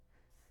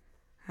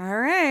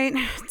right.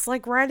 It's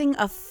like riding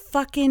a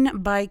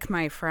fucking bike,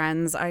 my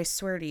friends. I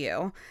swear to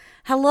you.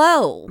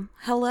 Hello.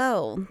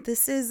 Hello.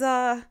 This is,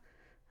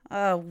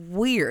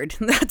 weird.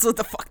 That's what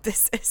the fuck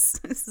this is.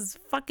 This is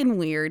fucking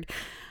weird.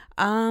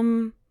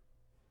 I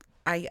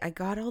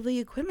got all the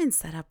equipment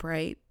set up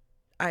right.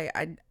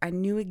 I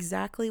knew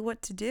exactly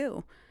what to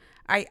do.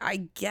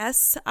 I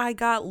guess I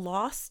got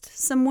lost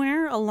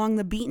somewhere along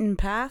the beaten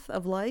path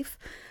of life.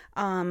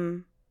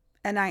 And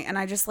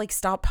I just like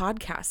stopped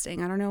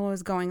podcasting. I don't know what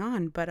was going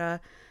on,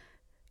 but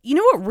you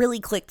know what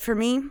really clicked for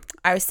me?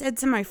 I said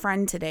to my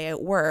friend today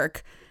at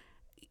work,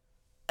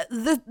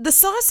 the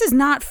sauce is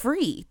not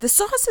free. The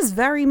sauce is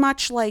very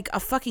much like a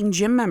fucking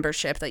gym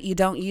membership that you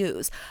don't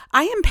use.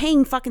 I am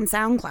paying fucking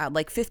SoundCloud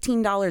like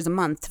 $15 a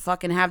month to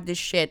fucking have this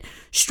shit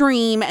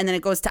stream, and then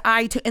it goes to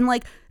iTunes, and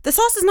like the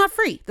sauce is not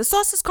free. The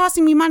sauce is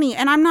costing me money,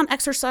 and I'm not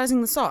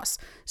exercising the sauce.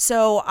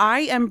 So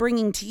I am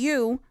bringing to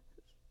you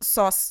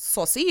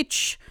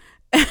sausage.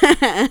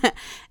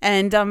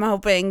 And I'm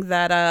hoping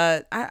that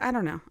I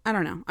don't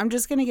know. I'm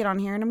just gonna get on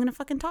here and I'm gonna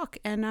fucking talk,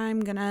 and I'm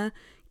gonna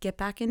get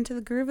back into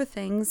the groove of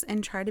things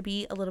and try to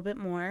be a little bit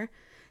more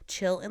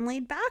chill and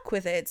laid back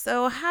with it.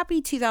 So happy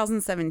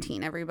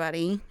 2017,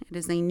 everybody. It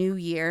is a new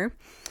year.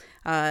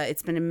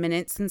 It's been a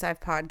minute since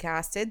I've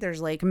podcasted.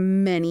 There's like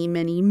many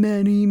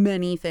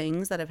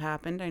things that have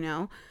happened, I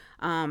know.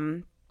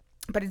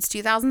 But it's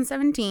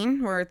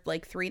 2017. We're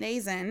like 3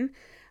 days in.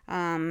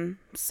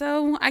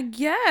 So I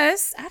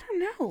guess, I don't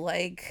know,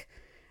 like,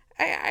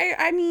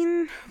 I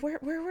mean, where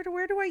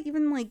do I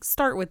even like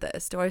start with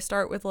this? Do I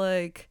start with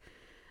like,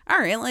 all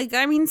right, like,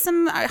 I mean,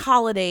 some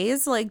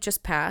holidays like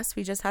just passed.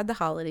 We just had the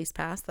holidays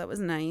pass. That was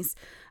nice.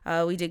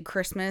 We did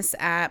Christmas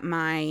at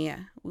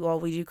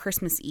we do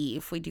Christmas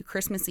Eve. We do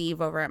Christmas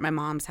Eve over at my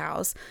mom's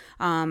house.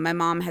 My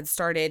mom had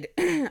started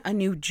a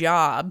new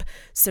job,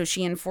 so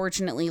she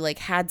unfortunately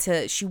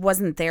she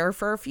wasn't there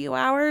for a few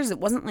hours. It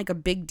wasn't like a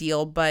big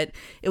deal, but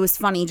it was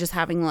funny just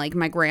having like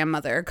my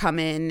grandmother come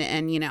in,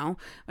 and you know,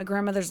 my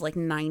grandmother's like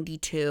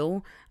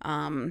 92.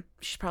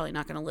 She's probably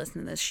not going to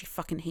listen to this. She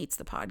fucking hates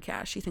the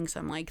podcast. She thinks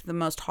I'm like the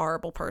most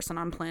horrible person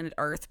on planet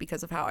Earth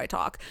because of how I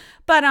talk.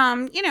 But,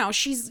 you know,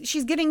 she's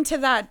getting to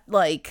that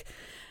like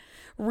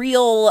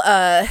real,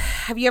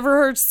 have you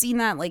ever seen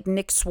that like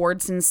Nick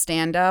Swardson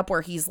stand up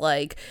where he's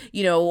like,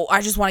 you know,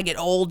 I just want to get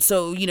old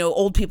so, you know,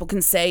 old people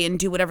can say and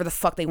do whatever the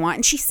fuck they want.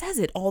 And she says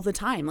it all the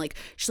time. Like,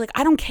 she's like,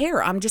 I don't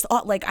care. I'm just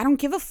like, I don't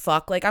give a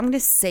fuck. Like, I'm going to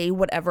say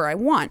whatever I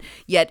want.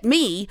 Yet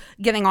me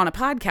getting on a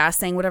podcast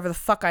saying whatever the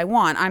fuck I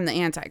want, I'm the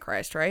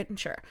Antichrist, right?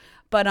 Sure.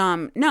 But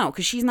no,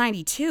 because she's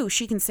 92,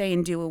 she can say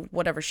and do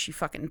whatever she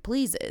fucking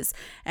pleases.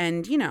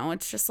 And, you know,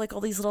 it's just like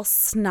all these little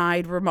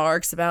snide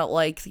remarks about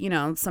like, you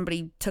know,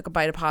 somebody took a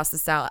bite of pasta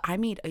salad. I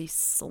made a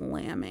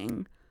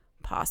slamming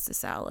pasta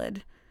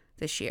salad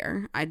this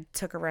year. I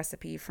took a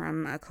recipe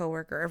from a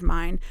coworker of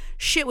mine.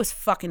 Shit was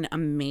fucking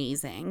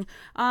amazing.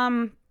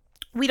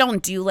 We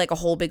don't do like a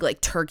whole big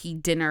like turkey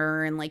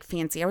dinner and like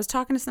fancy. I was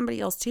talking to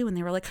somebody else too, and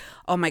they were like,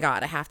 oh my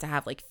God, I have to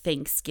have like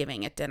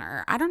Thanksgiving at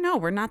dinner. I don't know.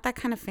 We're not that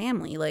kind of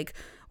family. Like,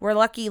 we're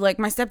lucky. Like,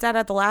 my stepdad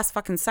at the last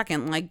fucking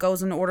second, like,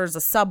 goes and orders a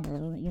sub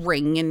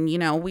ring, and, you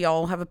know, we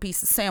all have a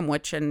piece of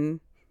sandwich and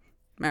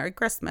Merry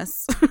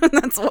Christmas.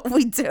 That's what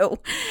we do.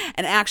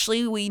 And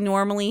actually, we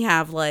normally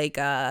have like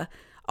a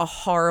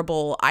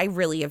horrible, I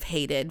really have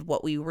hated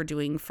what we were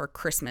doing for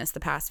Christmas the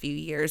past few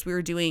years. We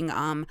were doing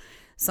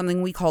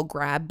something we call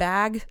grab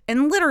bag,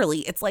 and literally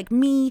it's like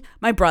me,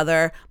 my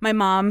brother, my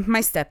mom, my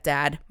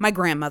stepdad, my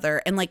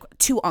grandmother, and like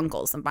 2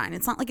 uncles of mine.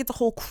 It's not like it's a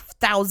whole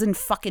 1,000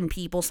 fucking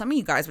people. Some of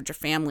you guys with your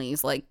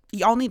families, like,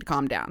 y'all need to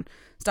calm down.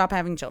 Stop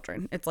having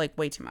children. It's like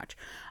way too much.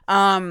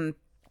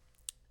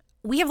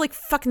 We have like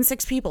fucking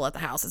 6 people at the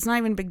house. It's not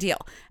even a big deal.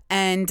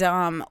 And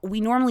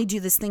we normally do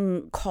this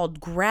thing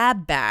called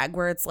grab bag,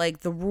 where it's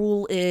like the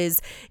rule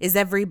is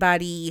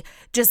everybody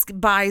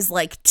just buys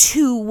like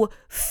 2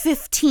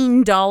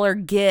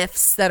 $15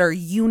 gifts that are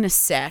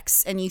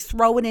unisex, and you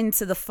throw it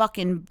into the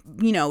fucking,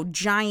 you know,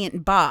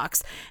 giant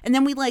box. And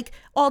then we like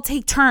all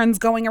take turns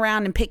going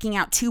around and picking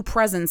out 2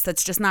 presents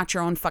that's just not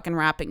your own fucking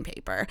wrapping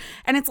paper.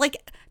 And it's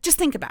like, just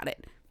think about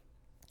it.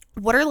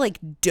 What are like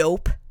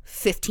dope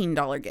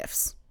 $15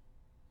 gifts?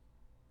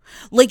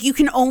 Like, you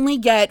can only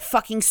get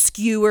fucking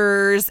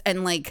skewers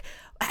and like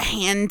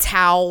hand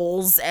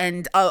towels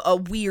and a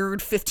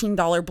weird $15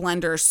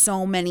 blender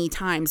so many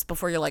times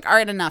before you're like, all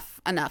right, enough.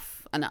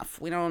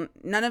 We don't,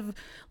 none of,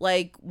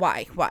 like,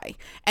 why?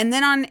 And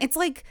then it's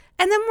like,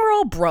 and then we're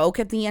all broke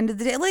at the end of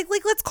the day. Like,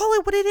 let's call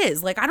it what it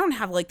is. Like, I don't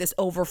have like this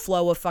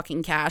overflow of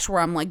fucking cash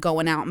where I'm like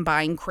going out and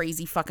buying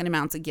crazy fucking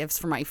amounts of gifts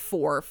for my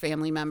 4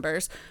 family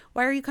members.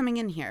 Why are you coming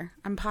in here?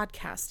 I'm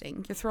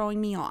podcasting. You're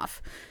throwing me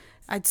off.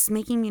 It's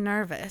making me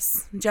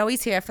nervous.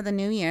 Joey's here for the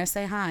new year.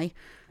 Say hi.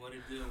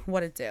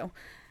 What it do?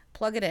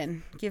 Plug it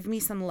in. Give me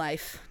some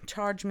life.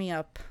 Charge me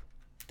up.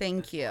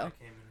 Thank you.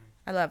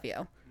 I love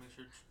you.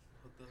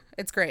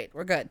 It's great.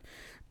 We're good.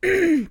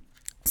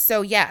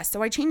 So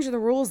I changed the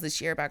rules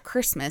this year about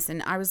Christmas,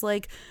 and I was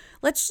like,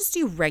 let's just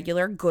do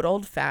regular, good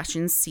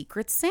old-fashioned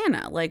Secret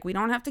Santa. Like, we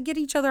don't have to get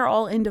each other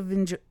all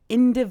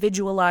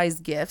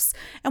individualized gifts,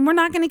 and we're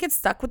not going to get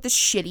stuck with the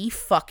shitty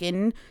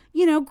fucking,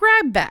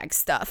 grab bag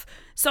stuff.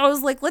 So I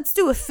was like, let's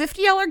do a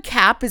 $50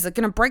 cap. Is it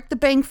going to break the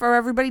bank for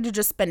everybody to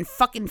just spend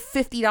fucking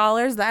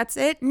 $50? That's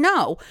it?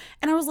 No.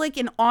 And I was like,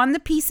 and on the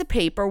piece of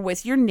paper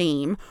with your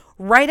name,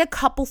 write a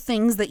couple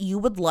things that you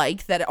would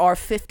like that are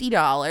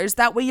 $50.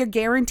 That way you're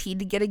guaranteed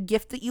to get a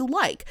gift that you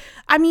like.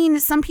 I mean,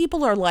 some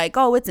people are like,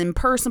 oh, it's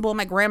impersonal.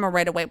 My grandma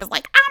right away was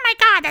like, oh my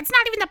God, that's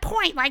not even the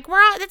point. Like,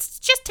 that's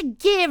just to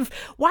give.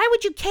 Why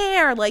would you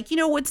care? Like,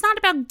 it's not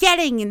about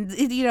getting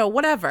and,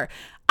 whatever.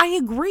 I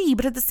agree,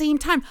 but at the same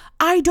time,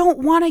 I don't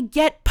want to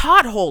get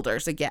pot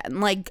holders again.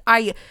 Like,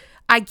 I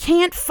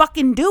can't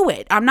fucking do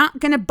it. I'm not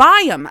going to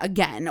buy them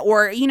again.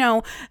 Or,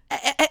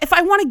 if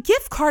I want a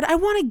gift card, I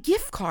want a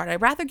gift card. I'd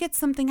rather get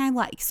something I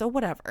like. So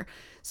whatever.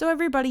 So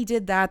everybody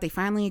did that. They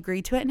finally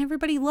agreed to it, and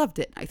everybody loved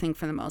it, I think,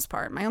 for the most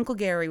part. My Uncle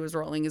Gary was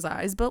rolling his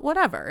eyes, but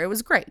whatever. It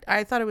was great.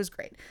 I thought it was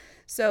great.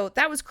 So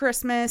that was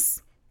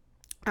Christmas.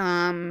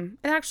 It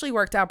actually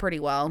worked out pretty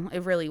well.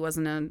 It really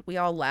wasn't we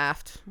all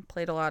laughed,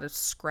 played a lot of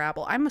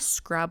Scrabble. I'm a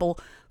Scrabble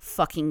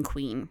fucking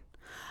queen.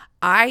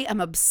 I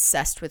am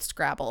obsessed with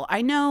Scrabble.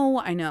 I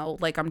know,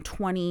 like I'm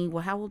 20,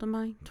 well, how old am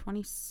I?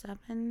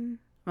 27?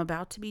 I'm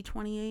about to be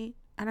 28.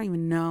 I don't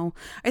even know.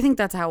 I think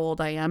that's how old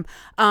I am.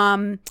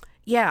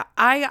 Yeah,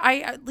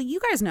 I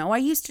you guys know, I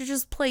used to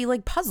just play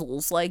like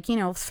puzzles, like,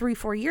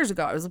 3-4 years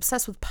ago. I was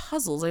obsessed with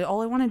puzzles.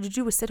 All I wanted to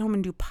do was sit home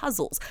and do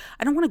puzzles.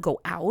 I don't want to go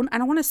out. I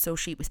don't want to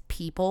associate with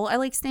people. I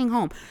like staying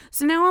home.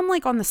 So now I'm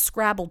like on the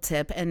Scrabble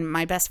tip, and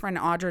my best friend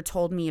Audra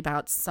told me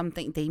about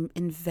something. They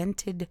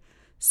invented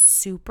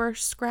Super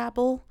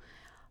Scrabble.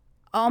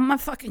 Oh my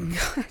fucking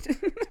God.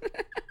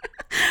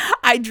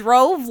 I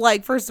drove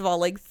first of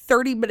all,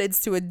 30 minutes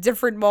to a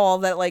different mall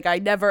that I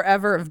never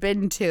ever have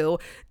been to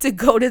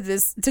go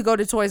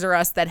to Toys R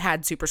Us that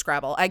had Super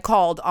Scrabble. I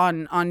called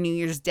on New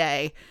Year's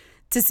Day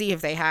to see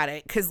if they had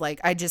it, because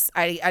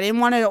I didn't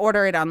want to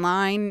order it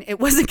online. It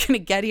wasn't going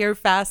to get here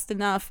fast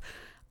enough.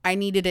 I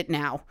needed it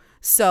now.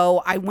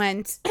 So I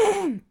went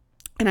and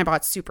I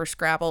bought Super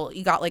Scrabble.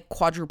 You got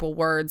quadruple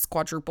words,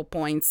 quadruple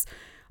points.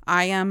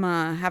 I am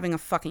having a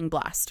fucking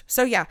blast.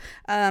 So yeah,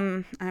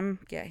 I'm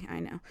gay, I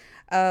know.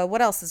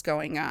 What else is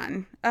going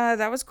on?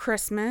 That was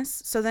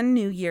Christmas. So then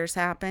New Year's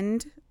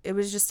happened. It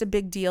was just a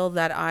big deal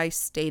that I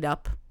stayed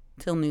up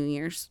till New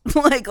Year's.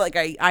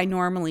 I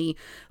normally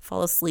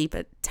fall asleep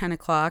at 10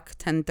 o'clock,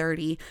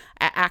 10:30.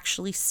 I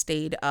actually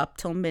stayed up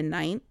till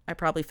midnight. I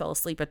probably fell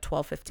asleep at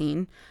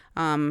 12:15.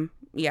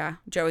 Yeah,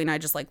 Joey and I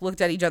just looked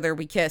at each other.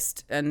 We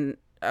kissed, and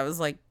I was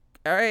like,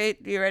 all right,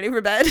 you ready for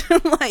bed?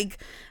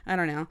 I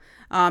don't know.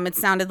 It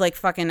sounded like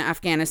fucking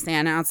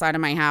Afghanistan outside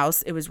of my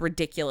house. It was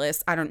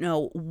ridiculous. I don't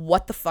know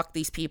what the fuck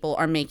these people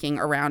are making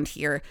around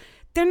here.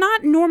 They're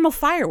not normal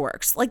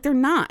fireworks. They're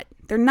not.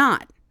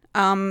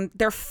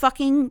 They're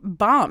fucking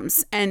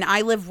bombs. And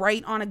I live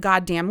right on a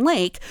goddamn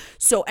lake.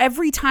 So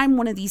every time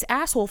one of these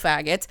asshole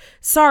faggots,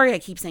 sorry I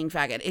keep saying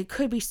faggot, it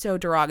could be so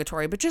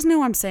derogatory, but just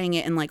know I'm saying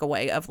it in a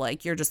way of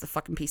you're just a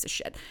fucking piece of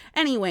shit.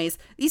 Anyways,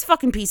 these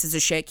fucking pieces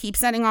of shit keep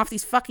setting off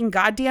these fucking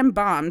goddamn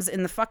bombs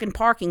in the fucking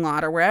parking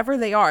lot or wherever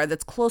they are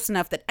that's close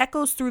enough that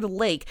echoes through the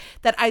lake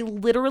that I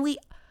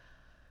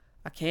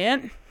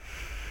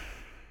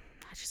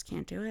just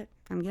can't do it.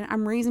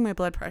 I'm raising my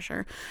blood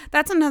pressure.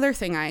 That's another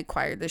thing I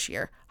acquired this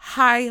year.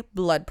 High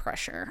blood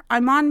pressure.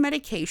 I'm on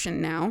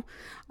medication now.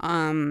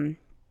 I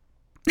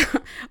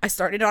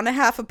started on a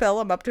half a pill.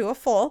 I'm up to a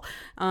full.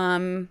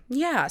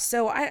 Yeah,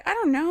 so I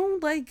don't know,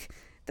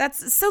 that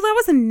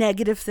was a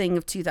negative thing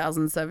of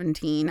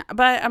 2017,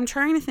 but I'm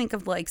trying to think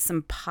of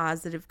some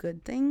positive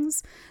good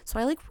things. So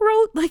I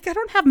wrote, I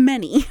don't have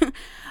many.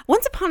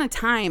 Once upon a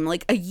time,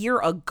 a year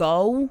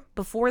ago,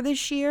 before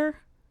this year,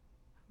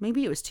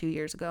 maybe it was 2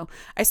 years ago,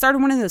 I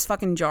started one of those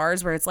fucking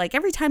jars where it's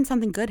every time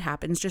something good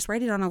happens, just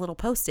write it on a little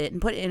Post-it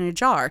and put it in a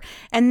jar.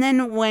 And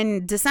then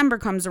when December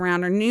comes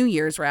around, or New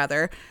Year's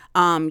rather,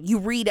 you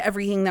read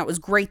everything that was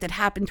great that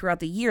happened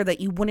throughout the year that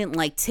you wouldn't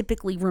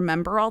typically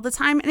remember all the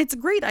time. And it's a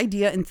great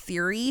idea in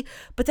theory,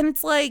 but then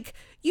it's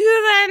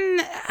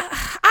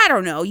I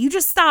don't know, you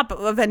just stop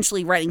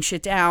eventually writing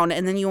shit down,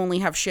 and then you only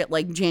have shit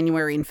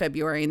January and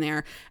February in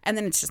there, and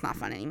then it's just not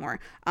fun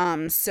anymore.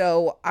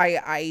 So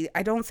I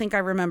don't think I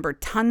remember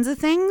tons of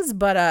things,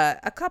 but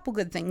a couple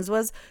good things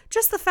was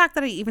just the fact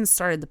that I even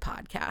started the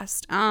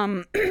podcast.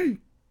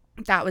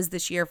 That was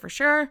this year for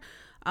sure.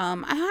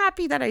 I'm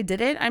happy that I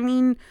did it. I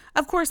mean,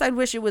 of course, I'd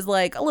wish it was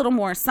a little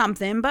more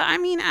something, but I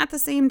mean, at the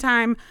same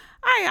time,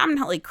 I'm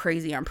not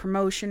crazy on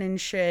promotion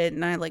and shit,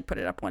 and I put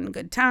it up one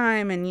good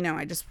time, and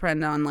I just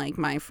depend on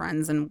my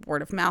friends and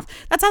word of mouth.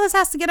 That's how this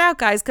has to get out,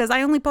 guys, because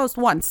I only post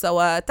once,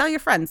 so tell your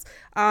friends.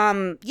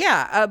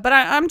 Yeah, but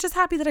I'm just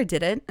happy that I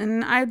did it,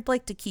 and I'd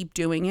like to keep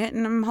doing it,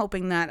 and I'm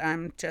hoping that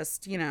I'm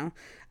just, I'm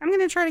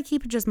gonna try to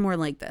keep it just more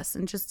like this,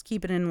 and just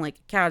keep it in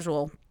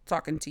casual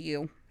talking to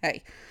you.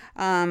 Hey,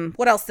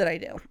 what else did I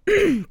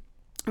do?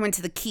 I went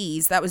to the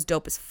Keys. That was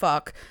dope as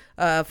fuck.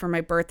 For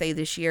my birthday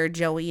this year,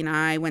 Joey and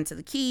I went to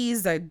the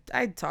Keys.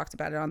 I talked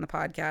about it on the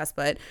podcast,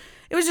 but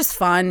it was just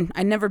fun.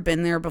 I'd never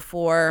been there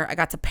before. I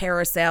got to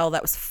parasail.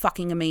 That was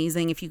fucking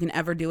amazing. If you can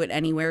ever do it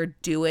anywhere,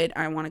 do it.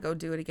 I want to go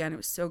do it again. It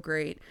was so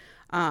great.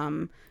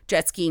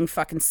 Jet skiing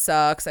fucking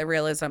sucks. I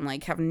realized I'm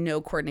like have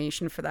no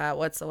coordination for that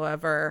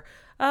whatsoever.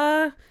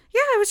 Yeah,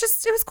 it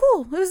was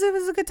cool. It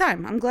was a good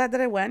time. I'm glad that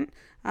I went.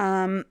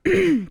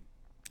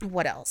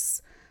 What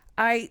else?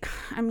 I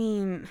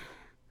mean,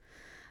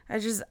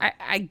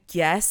 I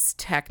guess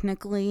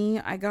technically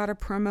I got a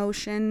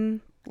promotion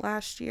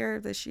this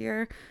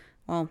year.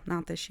 Well,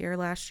 not this year,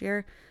 last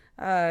year.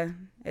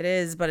 It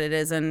is, but it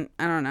isn't.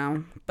 I don't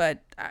know.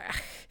 But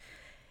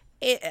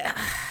it's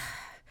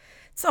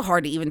so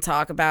hard to even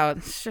talk about.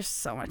 It's just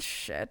so much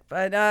shit.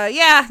 But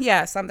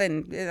yeah,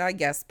 something, I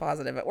guess,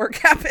 positive at work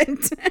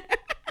happened.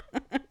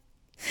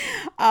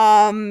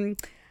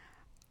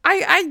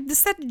 I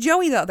said to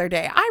Joey the other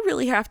day, I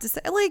really have to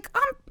say, like,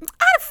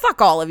 fuck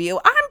all of you.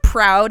 I'm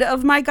proud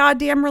of my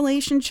goddamn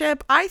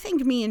relationship. I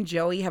think me and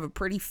Joey have a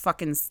pretty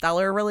fucking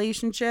stellar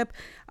relationship.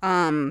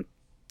 And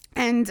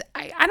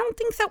I don't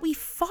think that we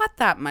fought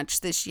that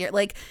much this year.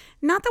 Like,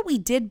 not that we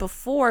did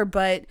before,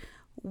 but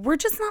we're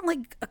just not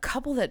like a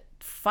couple that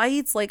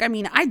fights. Like, I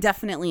mean, I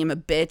definitely am a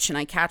bitch and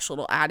I catch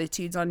little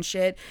attitudes on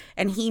shit.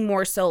 And he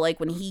more so, like,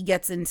 when he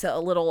gets into a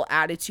little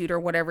attitude or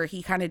whatever,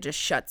 he kind of just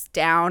shuts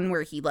down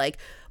where he like,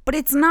 but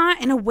it's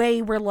not in a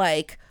way where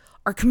like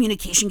our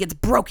communication gets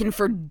broken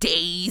for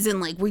days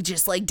and like we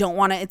just like don't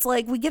want to. It's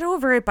like we get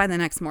over it by the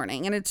next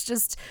morning. And it's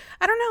just,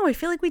 I don't know. I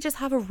feel like we just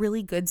have a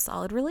really good,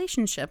 solid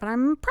relationship. And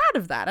I'm proud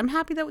of that. I'm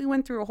happy that we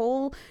went through a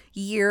whole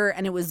year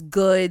and it was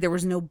good. There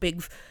was no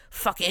big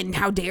fucking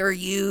how dare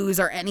yous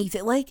or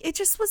anything. Like, it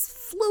just was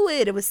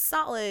fluid. It was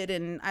solid.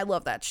 And I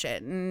love that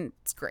shit. And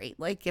it's great.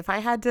 Like, if I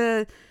had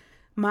to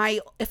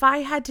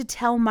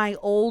tell my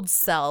old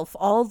self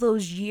all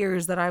those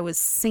years that I was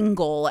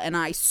single and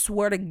I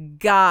swear to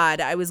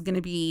God I was going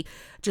to be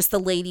just a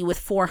lady with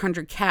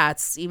 400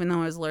 cats, even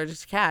though I was allergic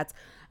to cats,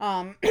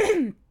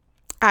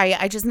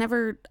 I just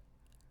never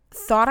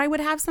thought I would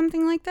have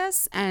something like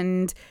this.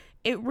 And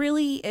it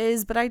really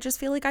is, but I just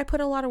feel like I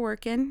put a lot of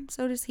work in.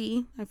 So does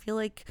he. I feel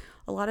like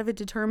a lot of it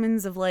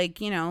determines of like,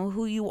 you know,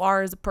 who you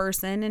are as a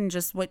person and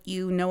just what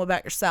you know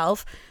about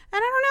yourself.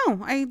 And I don't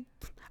know.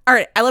 All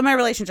right, I love my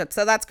relationship,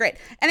 so that's great.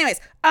 Anyways,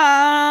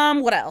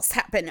 what else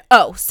happened?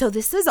 Oh, so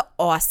this is an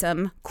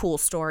awesome, cool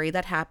story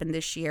that happened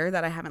this year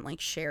that I haven't like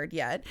shared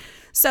yet.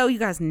 So you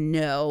guys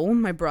know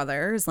my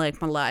brother is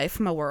like my life,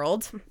 my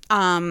world.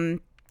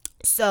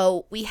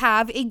 So we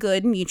have a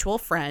good mutual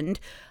friend,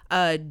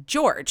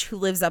 George, who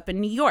lives up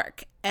in New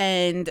York.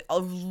 And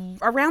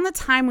around the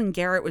time when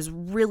Garrett was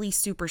really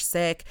super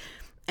sick,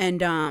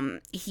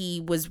 and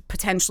he was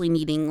potentially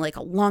needing like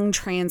a lung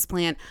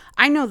transplant.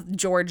 I know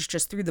George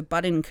just through the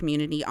budding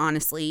community,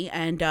 honestly.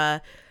 And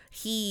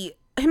him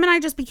and I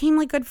just became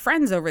like good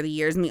friends over the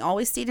years. And we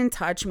always stayed in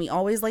touch. And we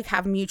always like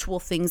have mutual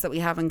things that we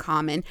have in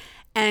common.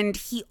 And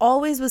he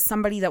always was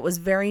somebody that was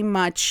very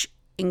much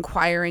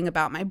inquiring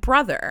about my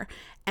brother.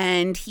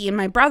 And he and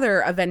my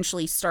brother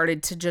eventually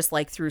started to just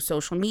like through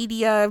social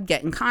media,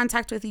 get in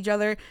contact with each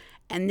other.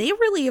 And they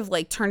really have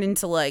like turned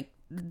into like,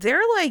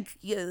 they're like,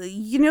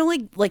 you know,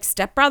 like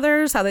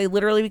stepbrothers, how they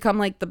literally become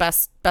like the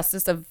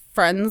bestest of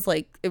friends.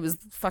 Like, it was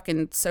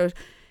fucking so,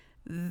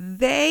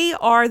 they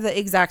are the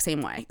exact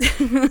same way.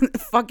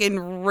 Fucking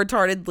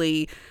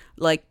retardedly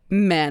like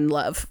man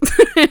love.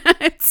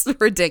 It's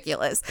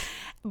ridiculous.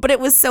 But it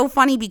was so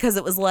funny because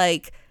it was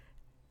like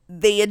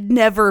they had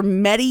never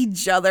met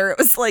each other. It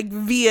was like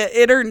via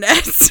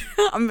internet.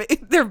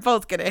 They're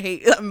both gonna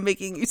hate. I'm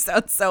making you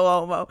sound so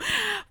homo,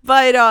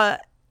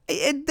 but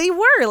they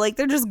were like,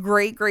 they're just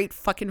great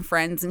fucking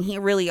friends. And he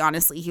really,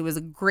 honestly, he was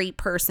a great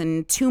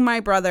person to my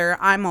brother.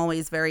 I'm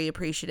always very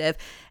appreciative.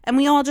 And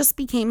we all just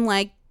became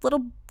like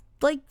little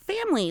like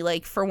family,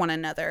 like for one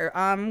another.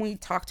 We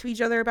talked to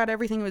each other about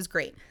everything. It was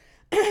great.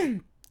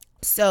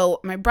 So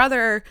my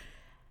brother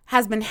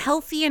has been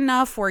healthy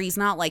enough where he's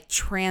not like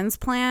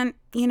transplant,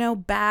 you know,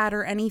 bad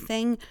or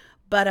anything.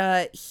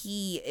 But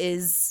he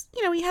is,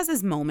 you know, he has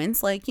his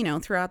moments like, you know,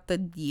 throughout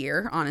the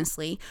year,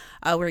 honestly,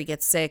 where he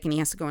gets sick and he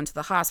has to go into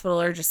the hospital,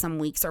 or just some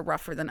weeks are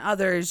rougher than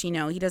others. You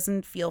know, he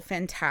doesn't feel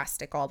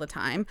fantastic all the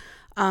time.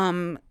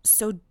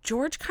 So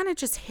George kind of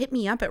just hit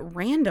me up at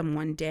random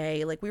one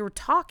day. Like, we were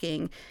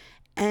talking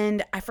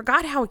and I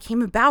forgot how it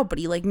came about, but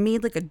he like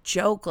made like a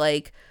joke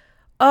like,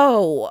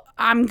 oh,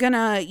 I'm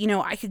gonna, you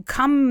know, I could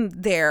come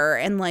there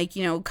and like,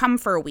 you know, come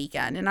for a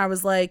weekend. And I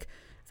was like,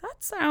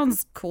 that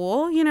sounds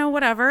cool, you know,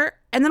 whatever.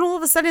 And then all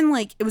of a sudden,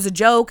 like, it was a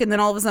joke. And then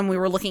all of a sudden we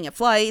were looking at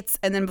flights.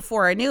 And then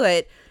before I knew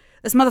it,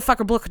 this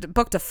motherfucker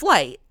booked a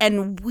flight.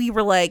 And we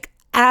were like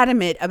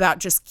adamant about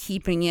just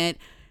keeping it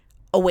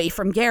away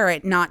from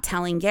Garrett, not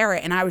telling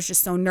Garrett. And I was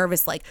just so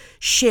nervous, like,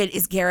 shit,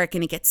 is Garrett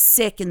going to get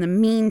sick in the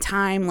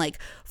meantime? Like,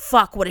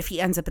 fuck, what if he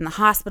ends up in the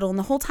hospital? And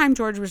the whole time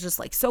George was just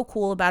like so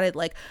cool about it.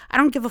 Like, I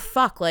don't give a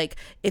fuck. Like,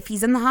 if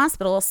he's in the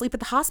hospital, I'll sleep at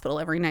the hospital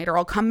every night, or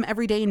I'll come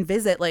every day and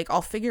visit. Like,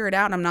 I'll figure it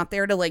out. I'm not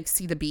there to like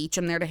see the beach.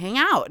 I'm there to hang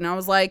out. And I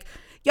was like,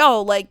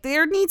 yo, like,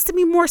 there needs to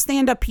be more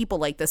stand-up people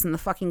like this in the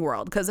fucking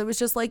world. Because it was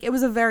just like, it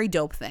was a very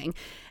dope thing.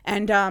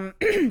 And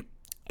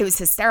it was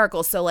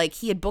hysterical. So like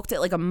he had booked it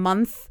like a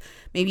month,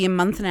 maybe a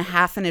month and a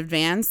half in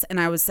advance. And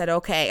I was said,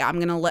 okay, I'm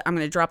going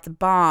to drop the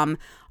bomb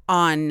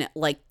on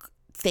like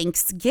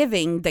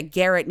Thanksgiving that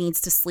Garrett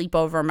needs to sleep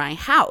over my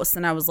house.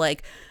 And I was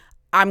like,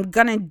 I'm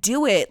going to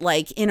do it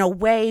like in a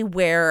way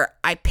where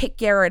I pick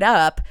Garrett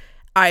up.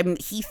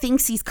 He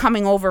thinks he's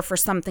coming over for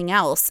something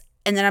else.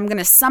 And then I'm going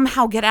to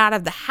somehow get out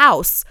of the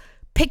house,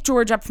 pick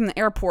George up from the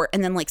airport,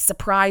 and then like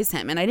surprise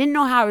him. And I didn't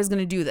know how I was going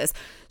to do this.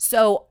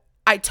 So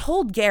I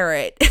told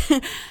Garrett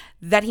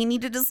that he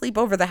needed to sleep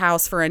over the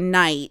house for a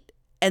night.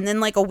 And then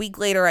like a week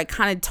later, I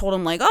kind of told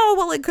him like, oh,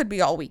 well, it could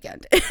be all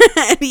weekend.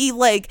 And he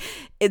like,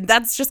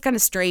 that's just kind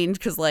of strange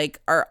because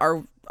like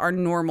our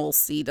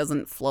normalcy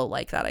doesn't flow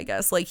like that, I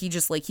guess. Like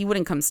he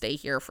wouldn't come stay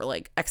here for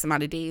like X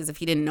amount of days if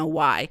he didn't know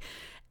why.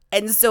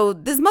 And so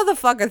this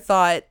motherfucker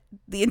thought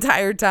the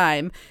entire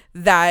time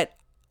that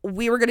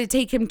we were going to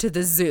take him to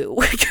the zoo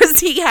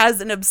because he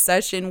has an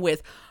obsession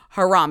with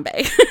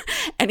Harambe.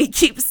 And he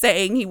keeps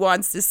saying he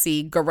wants to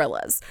see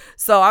gorillas.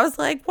 So I was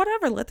like,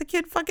 whatever, let the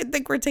kid fucking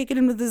think we're taking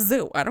him to the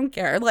zoo. I don't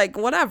care. Like,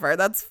 whatever.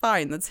 That's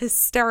fine. That's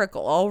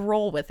hysterical. I'll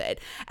roll with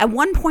it. At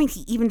one point,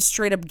 he even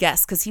straight up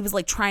guessed because he was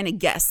like trying to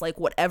guess like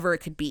whatever it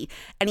could be.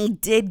 And he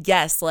did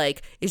guess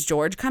like, is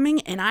George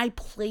coming? And I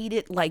played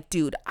it like,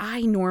 dude,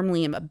 I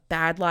normally am a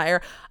bad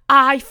liar.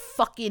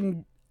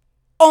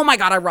 Oh my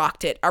God, I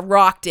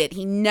rocked it.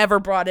 He never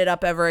brought it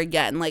up ever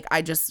again. Like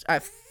I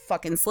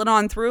fucking slid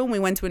on through and we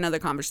went to another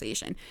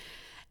conversation.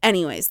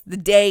 Anyways, the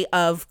day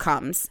of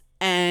comes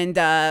and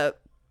I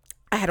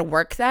had to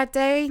work that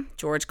day.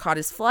 George caught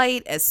his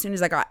flight. As soon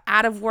as I got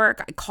out of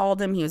work, I called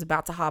him. He was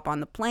about to hop on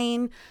the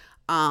plane.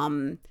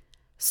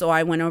 So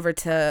I went over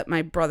to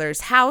my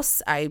brother's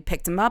house. I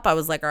picked him up. I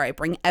was like, all right,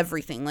 bring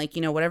everything, like,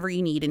 you know, whatever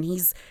you need. And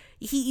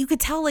you could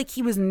tell like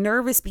he was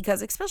nervous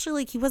because especially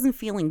like he wasn't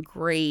feeling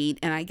great.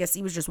 And I guess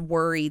he was just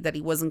worried that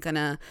he wasn't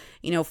gonna,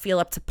 you know, feel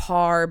up to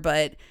par.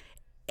 But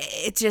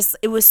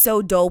it was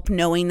so dope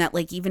knowing that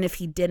like even if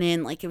he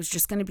didn't, like it was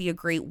just gonna be a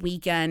great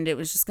weekend. It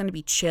was just gonna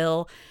be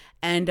chill.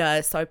 And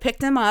so I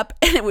picked him up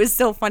and it was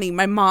so funny.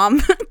 My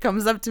mom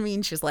comes up to me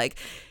and she's like,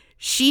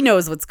 she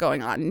knows what's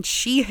going on and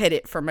she hid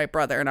it from my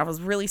brother. And I was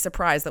really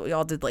surprised that we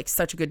all did like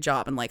such a good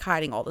job in like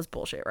hiding all this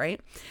bullshit, right?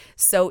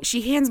 So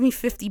she hands me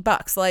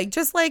 $50, like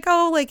just like,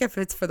 oh, like if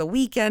it's for the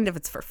weekend, if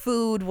it's for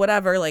food,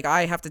 whatever, like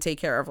I have to take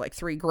care of like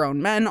 3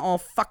 grown men all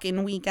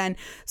fucking weekend.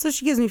 So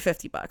she gives me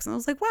 $50 and I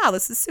was like, wow,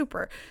 this is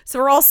super. So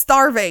we're all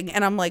starving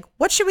and I'm like,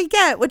 what should we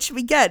get?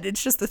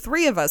 It's just the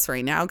 3 of us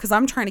right now because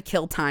I'm trying to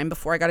kill time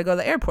before I got to go to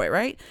the airport,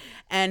 right?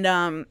 And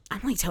I'm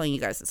like telling you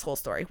guys this whole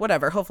story,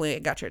 whatever. Hopefully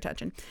it got your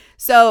attention.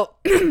 So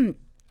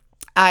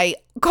I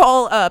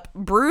call up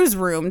Brew's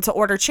room to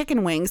order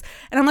chicken wings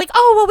and I'm like,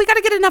 oh, well, we got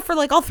to get enough for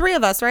like all 3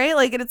 of us, right?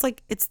 Like, and it's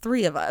like, it's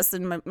 3 of us.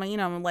 And my you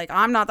know, I'm like,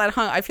 I'm not that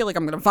hungry. I feel like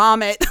I'm going to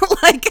vomit.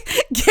 Like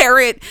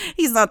Garrett,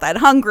 he's not that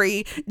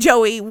hungry.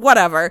 Joey,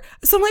 whatever.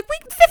 So I'm like,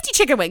 50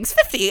 chicken wings,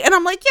 50. And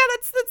I'm like, yeah,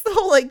 that's the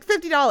whole like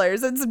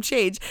 $50 and some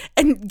change.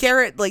 And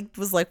Garrett like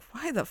was like,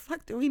 why the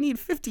fuck do we need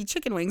 50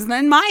 chicken wings? And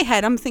in my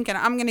head, I'm thinking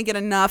I'm going to get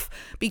enough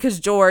because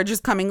George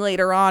is coming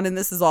later on and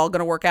this is all going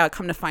to work out.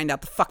 Come to find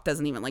out the fuck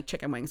doesn't even like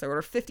chicken wings. I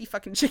order 50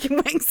 fucking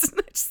chicken wings.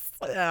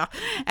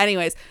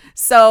 Anyways,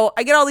 so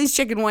I get all these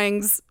chicken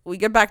wings. We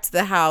get back to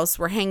the house.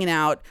 We're hanging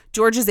out.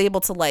 George is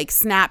able to like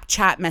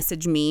Snapchat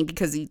message me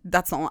because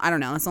that's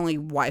the only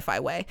Wi-Fi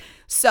way.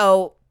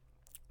 So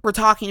we're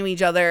talking to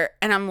each other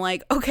and I'm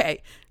like,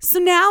 okay, so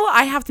now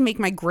I have to make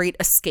my great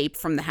escape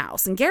from the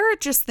house. And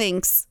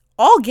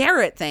all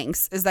Garrett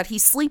thinks is that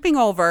he's sleeping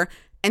over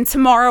and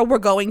tomorrow we're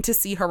going to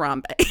see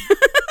Harambe.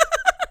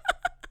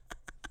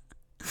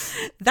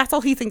 That's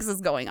all he thinks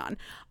is going on.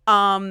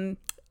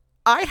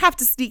 I have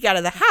to sneak out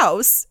of the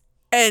house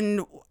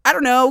and, I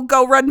don't know,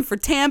 go run for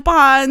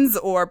tampons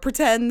or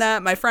pretend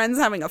that my friend's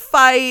having a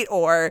fight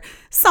or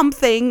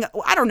something.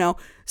 I don't know.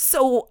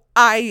 So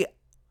what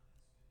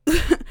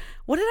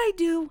did I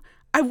do?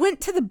 I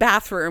went to the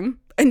bathroom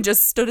and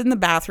just stood in the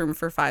bathroom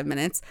for 5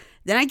 minutes.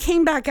 Then I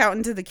came back out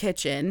into the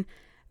kitchen.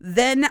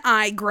 Then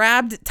I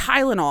grabbed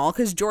Tylenol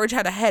because George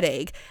had a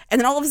headache. And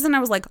then all of a sudden I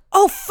was like,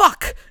 oh,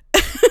 fuck.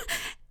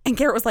 And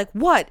Garrett was like,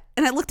 what?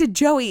 And I looked at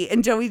Joey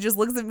and Joey just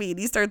looks at me and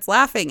he starts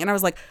laughing. And I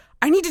was like,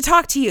 I need to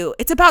talk to you.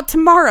 It's about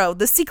tomorrow.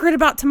 The secret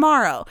about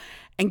tomorrow.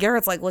 And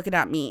Garrett's like looking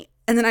at me.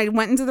 And then I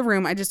went into the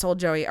room. I just told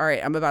Joey, all right,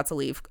 I'm about to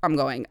leave. I'm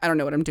going. I don't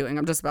know what I'm doing.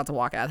 I'm just about to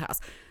walk out of the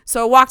house.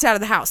 So I walked out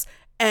of the house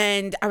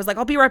and I was like,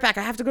 I'll be right back.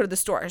 I have to go to the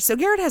store. So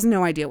Garrett has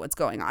no idea what's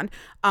going on.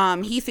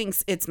 He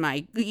thinks it's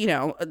my,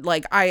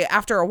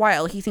 after a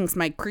while, he thinks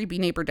my creepy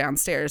neighbor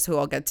downstairs, who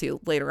I'll get to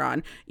later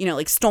on,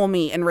 like stole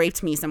me and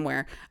raped me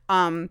somewhere.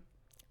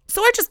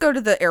 So I just go to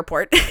the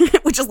airport,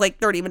 which is like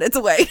 30 minutes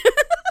away.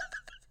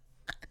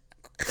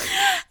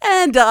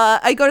 And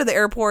I go to the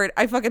airport.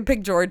 I fucking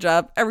pick George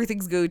up.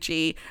 Everything's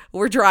Gucci.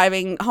 We're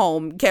driving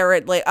home.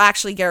 Garrett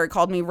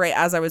called me right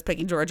as I was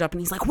picking George up,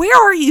 and he's like, "Where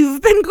are you?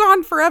 You've been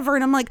gone forever."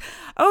 And I'm like,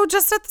 "Oh,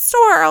 just at the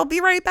store. I'll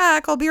be right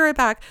back.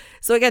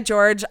 So I get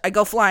George. I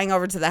go flying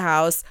over to the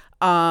house.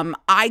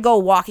 I go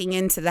walking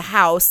into the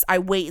house. I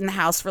wait in the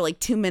house for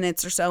like 2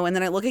 minutes or so. And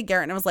then I look at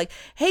Garrett and I was like,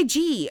 "Hey,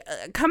 G,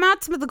 come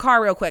out to the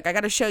car real quick. I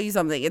got to show you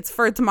something. It's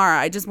for tomorrow.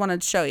 I just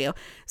wanted to show you."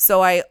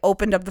 So I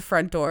opened up the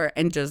front door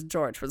and just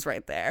George was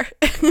right there.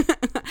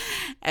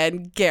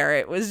 And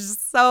Garrett was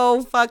just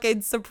so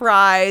fucking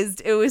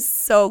surprised. It was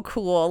so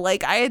cool.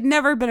 Like, I had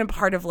never been a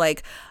part of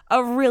like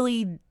a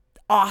really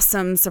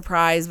awesome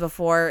surprise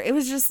before. It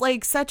was just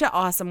like such an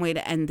awesome way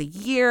to end the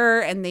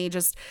year, and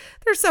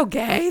they're so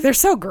gay, they're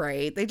so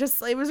great,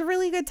 it was a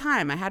really good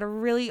time. I had a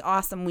really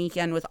awesome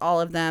weekend with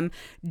all of them.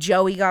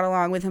 Joey got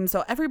along with him,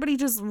 so everybody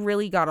just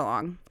really got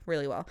along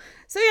really well.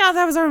 So yeah,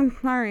 that was all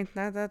right,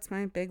 that's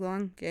my big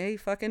long gay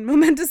fucking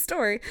momentous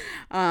story.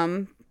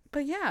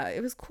 But yeah,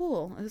 it was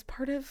cool. It was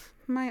part of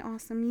my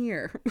awesome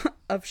year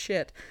of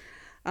shit.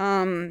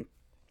 So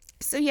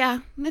yeah,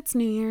 it's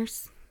New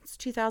Year's. It's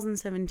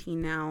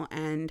 2017 now,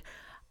 and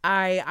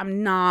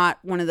I'm not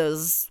one of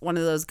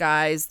those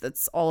guys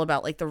that's all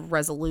about like the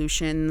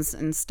resolutions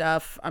and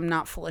stuff. I'm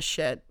not full of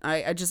shit.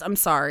 I'm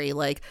sorry.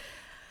 Like,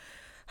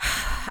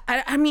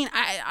 I mean,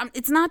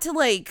 it's not to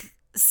like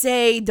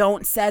say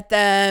don't set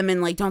them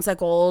and like don't set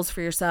goals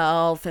for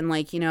yourself and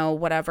like, you know,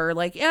 whatever.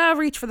 Like, yeah,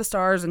 reach for the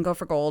stars and go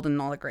for gold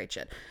and all that great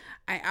shit.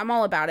 I'm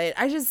all about it.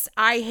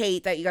 I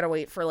hate that you gotta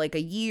wait for like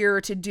a year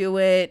to do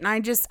it. And I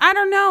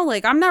don't know,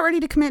 like, I'm not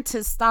ready to commit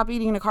to stop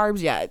eating the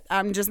carbs yet.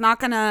 I'm not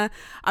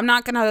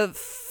gonna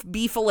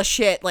be full of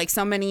shit like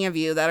so many of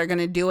you that are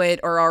gonna do it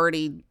or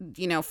already,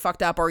 you know,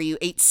 fucked up, or you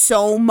ate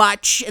so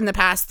much in the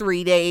past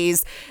 3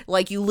 days.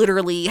 Like, you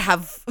literally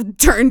have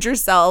turned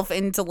yourself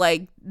into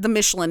like the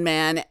Michelin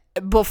Man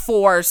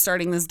before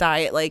starting this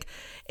diet. Like,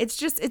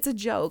 it's a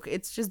joke.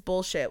 It's just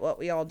bullshit what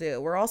we all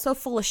do. We're all so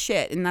full of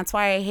shit, and that's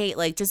why I hate,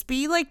 like, just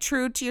be like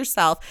true to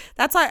yourself.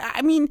 That's why,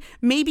 I mean,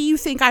 maybe you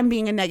think I'm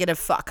being a negative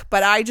fuck,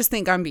 but I just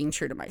think I'm being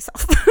true to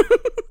myself.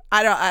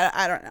 I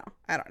don't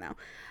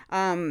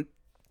know.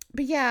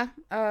 But yeah,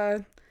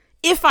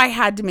 if I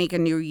had to make a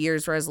New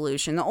Year's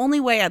resolution, the only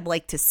way I'd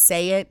like to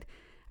say it,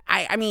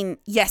 I mean,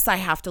 yes, I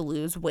have to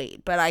lose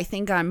weight, but I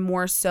think I'm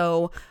more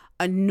so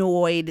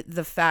annoyed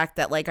the fact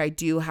that like I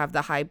do have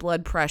the high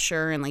blood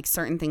pressure and like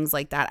certain things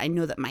like that. I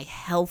know that my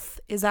health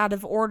is out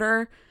of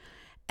order,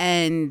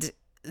 and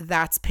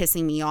that's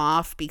pissing me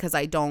off because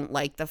I don't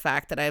like the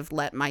fact that I've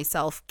let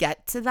myself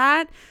get to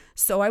that.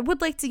 So I would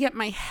like to get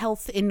my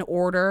health in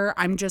order.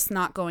 I'm just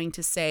not going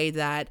to say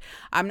that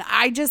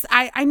I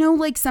know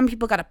like some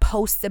people got to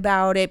post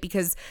about it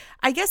because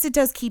I guess it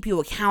does keep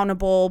you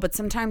accountable, but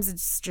sometimes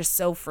it's just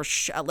so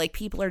like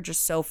people are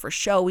just so for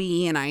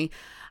showy, and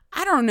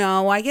I don't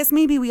know. I guess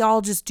maybe we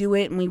all just do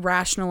it and we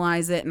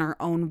rationalize it in our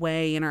own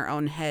way, in our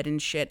own head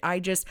and shit.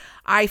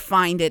 I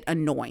find it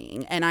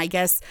annoying. And I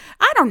guess,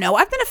 I don't know.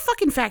 I've been a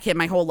fucking fat kid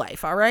my whole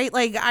life, all right?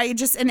 Like, I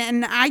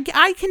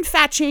can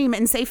fat shame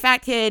and say fat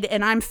kid,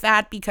 and I'm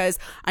fat because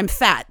I'm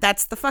fat.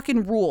 That's the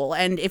fucking rule.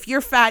 And if you're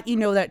fat, you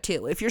know that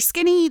too. If you're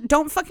skinny,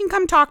 don't fucking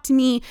come talk to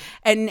me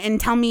and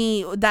tell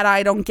me that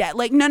I don't get,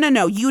 like,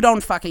 no, you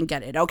don't fucking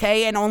get it,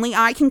 okay? And only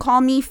I can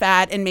call me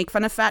fat and make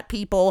fun of fat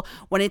people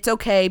when it's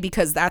okay,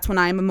 because that's when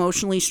I'm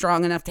emotionally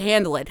strong enough to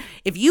handle it.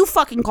 If you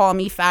fucking call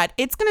me fat,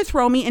 it's gonna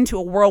throw me into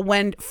a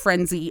whirlwind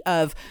frenzy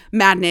of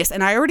madness,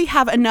 and I already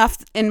have enough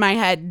in my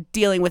head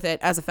dealing with it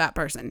as a fat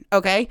person,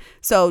 okay?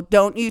 So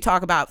don't you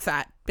talk about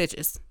fat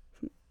bitches,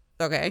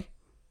 okay?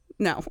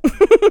 No.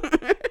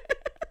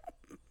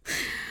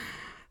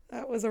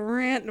 That was a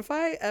rant if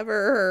I ever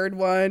heard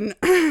one.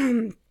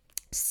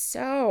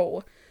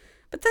 So,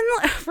 but then,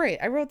 right,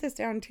 I wrote this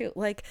down too,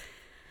 like,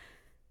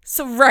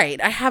 so, right,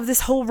 I have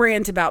this whole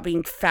rant about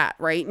being fat,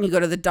 right? And you go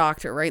to the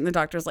doctor, right? And the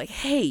doctor's like,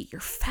 "Hey,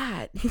 you're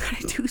fat. You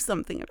gotta do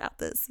something about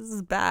this. This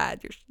is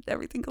bad.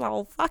 Everything's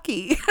all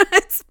fucky.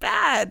 It's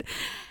bad."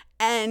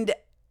 And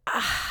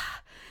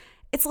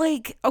it's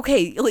like,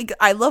 okay, like,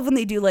 I love when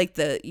they do like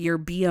your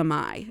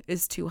BMI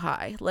is too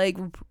high. Like,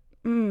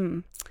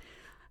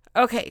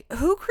 okay,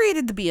 who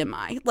created the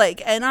BMI?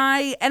 Like, and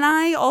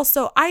I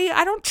also,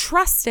 I don't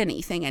trust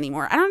anything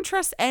anymore. I don't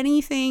trust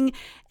anything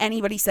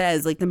anybody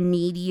says, like the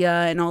media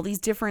and all these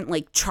different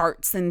like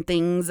charts and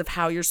things of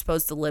how you're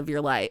supposed to live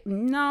your life.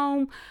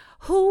 No,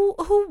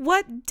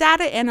 what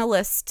data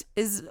analyst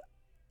is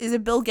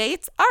it Bill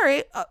Gates? All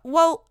right,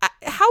 well,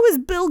 how is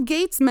Bill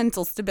Gates'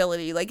 mental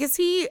stability? Like, is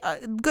he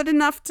good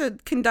enough to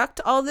conduct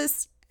all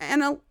this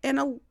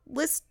analytic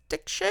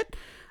shit?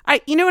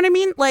 You know what I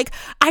mean? Like,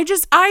 I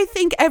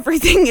think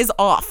everything is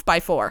off by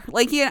 4.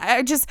 Like, yeah,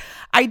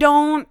 I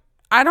don't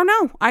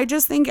know. I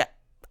just think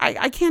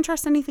I can't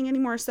trust anything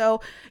anymore.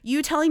 So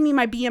you telling me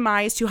my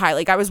BMI is too high.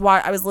 Like, I was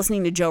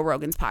listening to Joe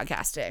Rogan's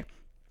podcast today,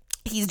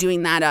 he's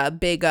doing that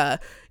big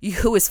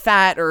who is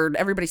fat or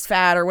everybody's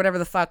fat or whatever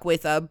the fuck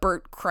with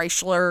Bert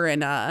Kreischer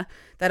and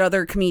that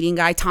other comedian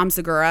guy, Tom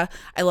Segura.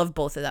 I love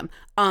both of them.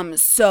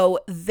 So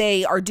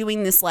they are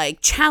doing this like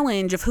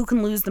challenge of who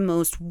can lose the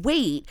most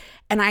weight.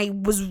 And I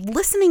was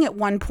listening at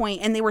one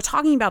point and they were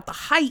talking about the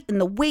height and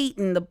the weight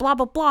and the blah,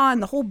 blah, blah,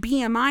 and the whole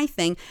BMI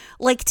thing.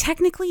 Like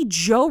technically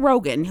Joe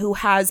Rogan, who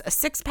has a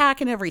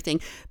 6-pack and everything,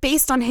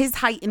 based on his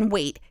height and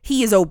weight,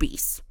 he is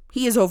obese.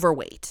 He is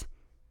overweight.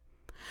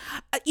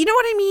 You know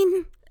what I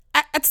mean?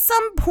 At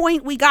some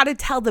point, we got to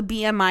tell the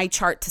BMI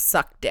chart to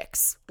suck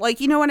dicks. Like,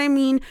 you know what I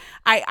mean?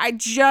 I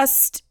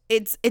just,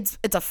 it's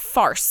a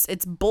farce.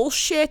 It's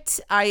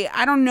bullshit.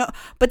 I don't know.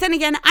 But then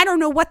again, I don't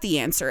know what the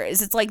answer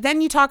is. It's like,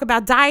 then you talk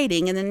about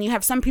dieting and then you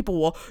have some people,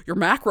 well, your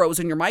macros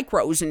and your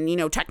micros. And, you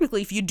know,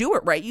 technically, if you do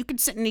it right, you could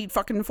sit and eat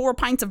fucking 4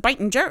 pints of Ben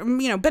and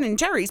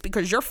Jerry's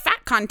because your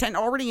fat content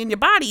already in your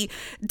body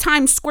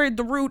times squared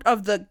the root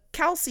of the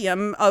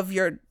calcium of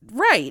your,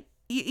 right.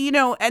 You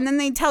know, and then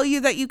they tell you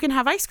that you can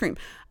have ice cream.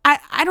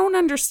 I don't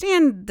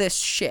understand this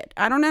shit.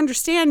 I don't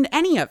understand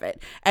any of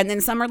it. And then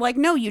some are like,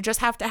 no, you just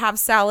have to have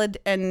salad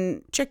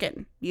and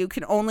chicken. You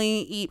can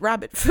only eat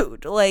rabbit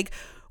food. Like,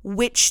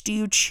 which do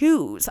you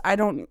choose? I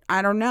don't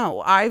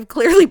know. I've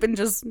clearly been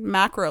just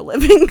macro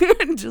living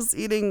and just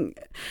eating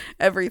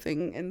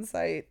everything in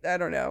sight. I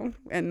don't know.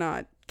 And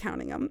not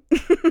counting them.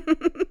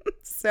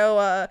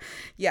 So,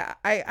 yeah,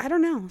 I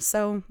don't know.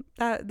 So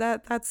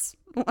that's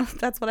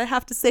what I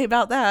have to say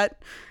about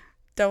that.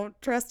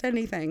 Don't trust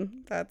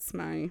anything. That's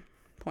my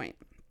point.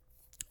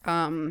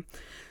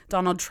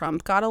 Donald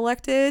Trump got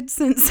elected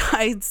since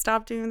I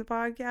stopped doing the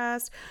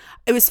podcast.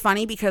 It was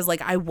funny because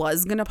like I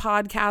was going to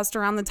podcast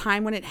around the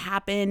time when it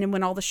happened and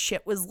when all the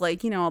shit was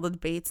like, you know, all the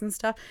debates and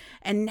stuff.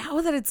 And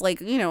now that it's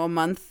like, you know, a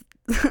month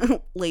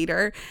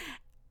later,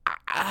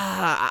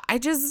 I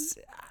just,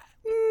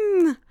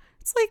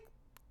 it's like,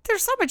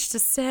 there's so much to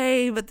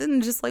say, but then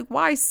just like,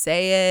 why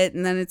say it?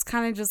 And then it's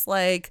kind of just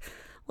like,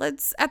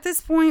 at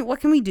this point, what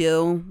can we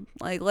do?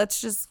 Like,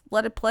 let's just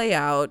let it play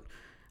out.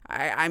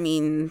 I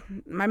mean,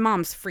 my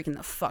mom's freaking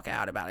the fuck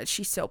out about it.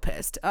 She's so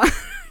pissed.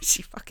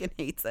 She fucking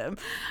hates him.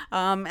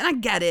 And I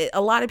get it. A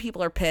lot of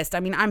people are pissed.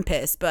 I mean, I'm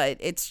pissed, but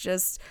it's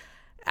just,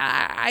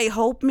 I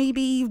hope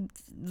maybe,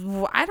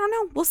 I don't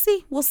know.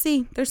 We'll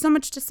see. There's so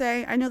much to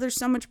say. I know there's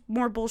so much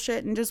more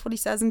bullshit and just what he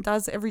says and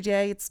does every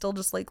day. It's still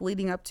just like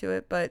leading up to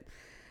it, but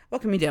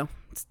what can we do?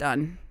 It's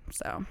done.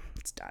 So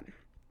it's done.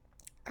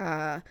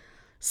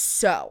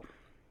 So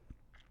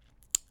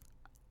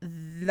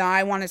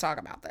I want to talk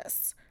about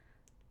this.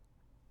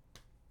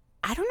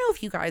 I don't know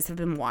if you guys have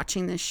been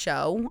watching this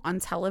show on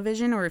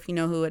television or if you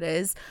know who it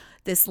is.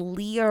 This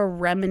Leah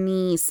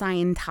Remini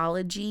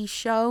Scientology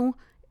show.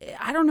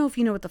 I don't know if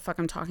you know what the fuck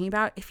I'm talking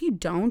about. If you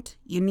don't,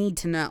 you need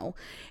to know.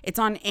 It's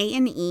on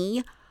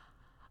A&E.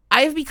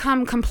 I've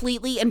become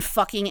completely and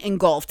fucking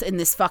engulfed in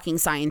this fucking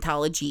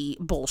Scientology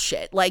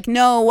bullshit. Like,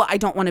 no, I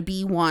don't want to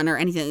be one or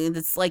anything.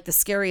 It's like the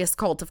scariest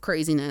cult of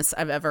craziness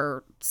I've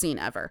ever seen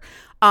ever.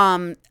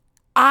 I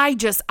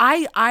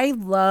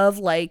love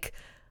like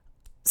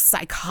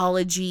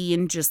psychology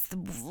and just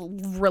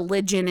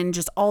religion and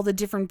just all the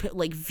different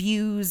like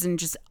views and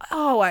just,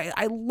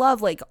 I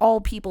love like all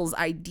people's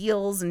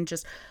ideals and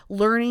just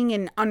learning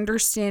and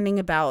understanding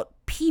about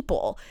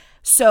people.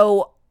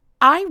 So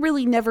I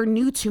really never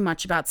knew too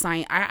much about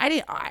science.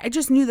 I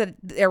just knew that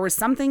there was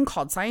something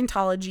called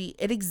Scientology.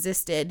 It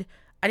existed.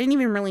 I didn't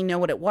even really know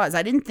what it was.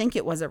 I didn't think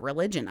it was a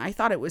religion. I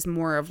thought it was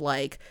more of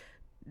like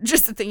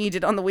just a thing you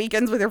did on the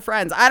weekends with your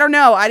friends. I don't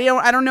know. I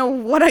don't know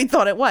what I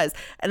thought it was.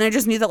 And I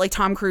just knew that like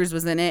Tom Cruise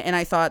was in it. And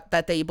I thought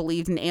that they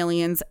believed in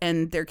aliens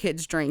and their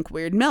kids drank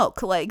weird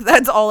milk. Like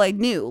that's all I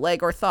knew,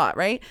 like, or thought,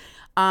 right?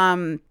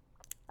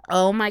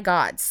 Oh my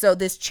God. So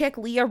this chick,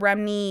 Leah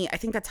Remini, I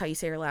think that's how you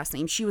say her last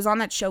name. She was on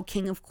that show,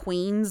 King of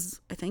Queens,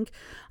 I think.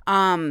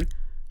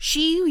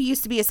 She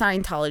used to be a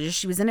Scientologist.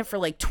 She was in it for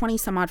like 20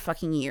 some odd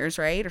fucking years,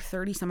 right? Or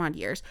 30 some odd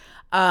years.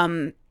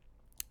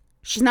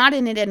 She's not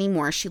in it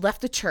anymore. She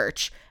left the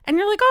church. And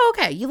you're like, oh,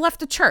 okay, you left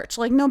the church.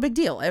 Like, no big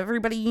deal.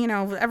 Everybody, you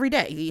know, every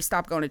day you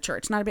stop going to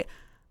church. Not a big.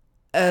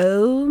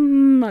 Oh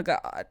my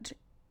God.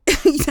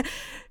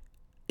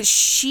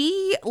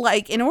 She,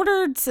 like, in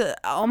order to,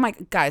 oh my,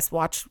 guys,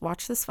 watch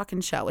this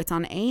fucking show. It's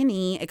on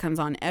A&E. It comes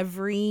on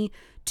every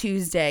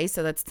Tuesday,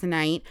 so that's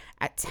tonight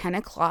at 10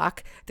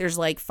 o'clock. There's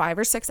like 5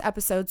 or 6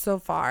 episodes so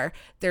far.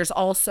 There's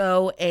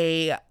also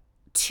a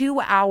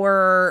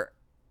 2-hour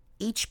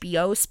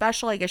HBO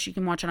special. I guess you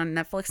can watch it on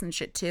Netflix and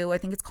shit too. I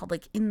think it's called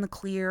like In the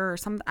Clear or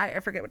something. I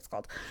forget what it's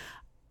called.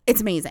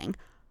 It's amazing.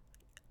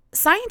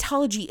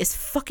 Scientology is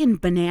fucking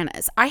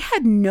bananas. I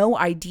had no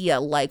idea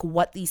like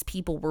what these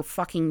people were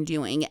fucking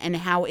doing and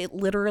how it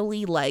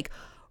literally like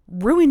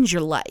ruins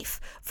your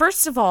life.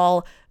 First of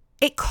all,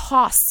 it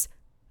costs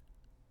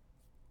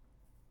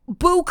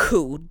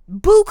buku,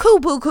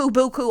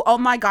 oh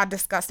my God,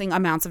 disgusting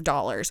amounts of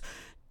dollars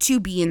to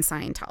be in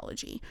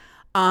Scientology.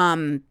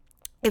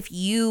 if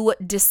you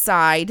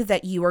decide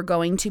that you are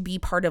going to be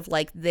part of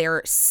like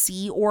their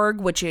Sea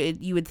Org, which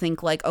you would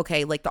think like,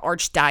 okay, like the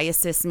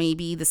archdiocese may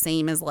be the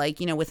same as like,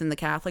 you know, within the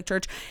Catholic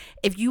Church.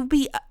 If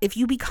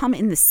you become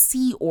in the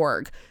Sea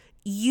Org,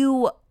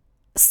 you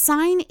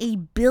sign a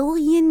 1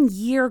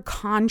 billion-year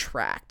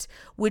contract,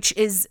 which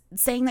is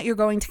saying that you're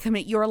going to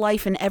commit your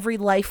life and every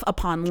life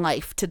upon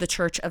life to the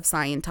Church of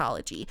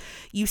Scientology.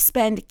 You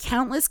spend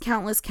countless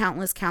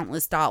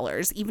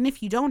dollars. Even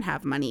if you don't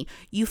have money,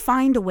 you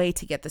find a way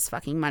to get this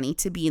fucking money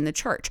to be in the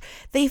church.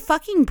 They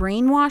fucking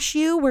brainwash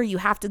you where you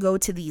have to go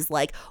to these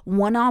like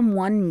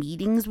one-on-one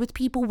meetings with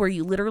people where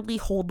you literally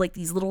hold like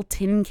these little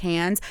tin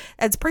cans.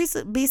 It's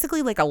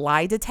basically like a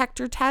lie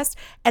detector test.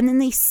 And then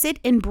they sit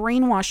and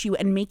brainwash you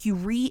and make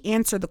you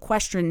re-answer the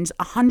questions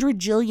 100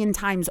 jillion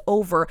times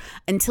over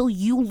until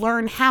you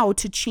learn how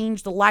to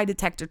change the lie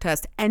detector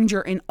test and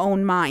your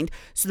own mind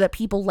so that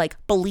people like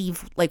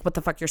believe like what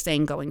the fuck you're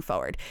saying going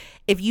forward.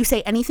 If you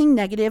say anything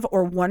negative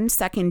or 1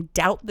 second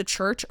doubt the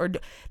church, or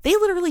they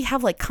literally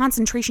have like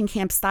concentration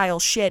camp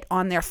style shit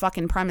on their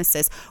fucking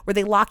premises where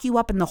they lock you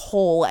up in the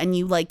hole and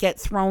you like get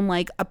thrown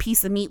like a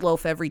piece of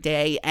meatloaf every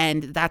day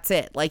and that's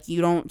it. Like you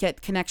don't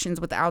get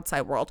connections with the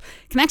outside world.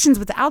 Connections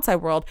with the outside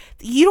world,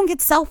 you don't get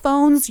cell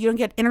phones, you don't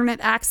get internet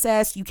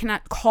access, you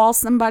cannot call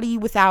somebody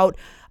without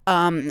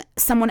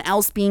someone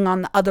else being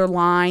on the other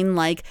line.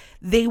 Like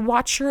they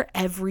watch your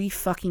every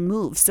fucking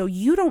move. So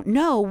you don't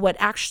know what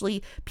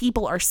actually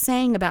people are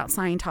saying about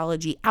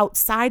Scientology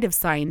outside of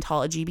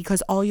Scientology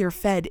because all you're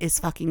fed is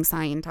fucking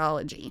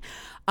Scientology.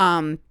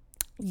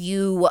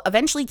 You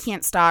eventually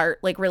can't start,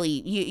 like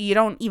really, you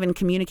don't even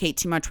communicate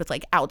too much with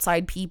like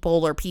outside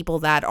people or people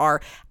that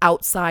are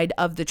outside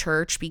of the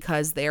church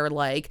because they're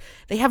like,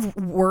 they have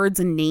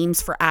words and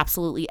names for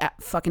absolutely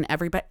fucking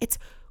everybody. It's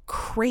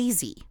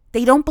crazy.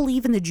 They don't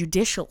believe in the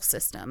judicial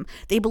system.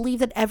 They believe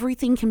that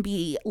everything can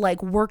be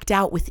like worked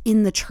out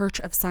within the Church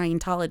of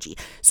Scientology.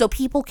 So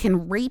people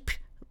can rape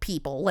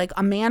people. Like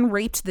a man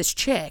raped this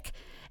chick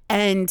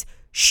and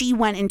she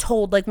went and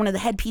told like one of the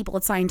head people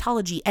at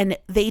Scientology, and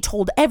they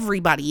told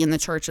everybody in the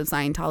Church of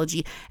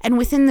Scientology. And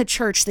within the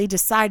church, they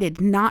decided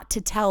not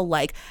to tell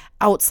like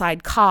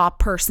outside cop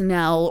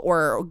personnel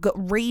or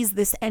raise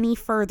this any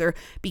further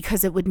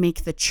because it would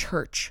make the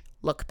church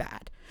look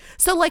bad.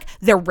 So like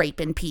they're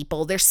raping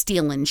people, they're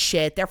stealing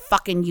shit, they're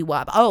fucking you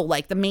up. Oh,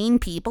 like the main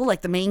people,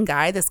 like the main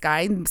guy, this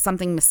guy,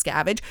 something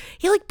Miscavige,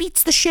 he like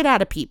beats the shit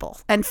out of people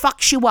and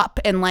fucks you up.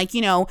 And like,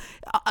 you know,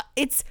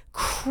 it's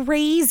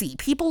crazy.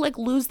 People like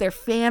lose their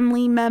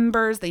family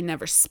members. They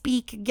never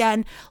speak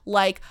again.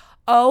 Like,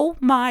 oh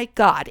my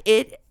God.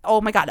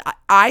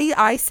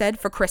 I said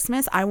for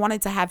Christmas, I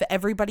wanted to have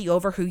everybody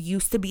over who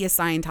used to be a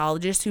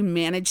Scientologist who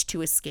managed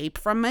to escape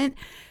from it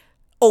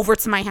over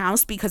to my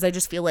house because I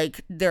just feel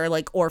like they're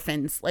like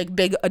orphans, like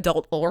big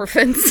adult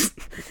orphans.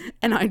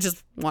 And I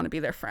just want to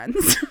be their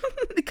friends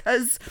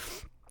because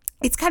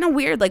it's kind of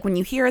weird. Like when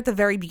you hear at the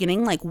very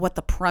beginning, like what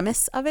the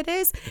premise of it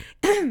is,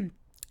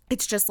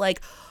 it's just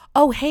like,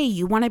 oh, hey,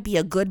 you want to be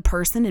a good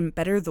person and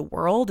better the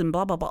world and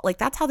blah, blah, blah. Like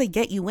that's how they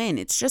get you in.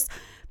 It's just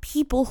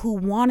people who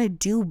want to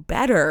do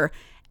better.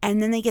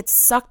 And then they get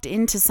sucked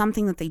into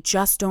something that they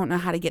just don't know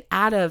how to get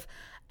out of.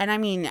 And I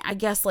mean, I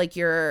guess like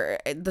you're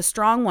the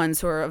strong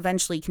ones who are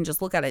eventually can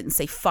just look at it and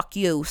say, fuck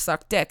you,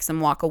 suck dicks and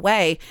walk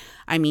away.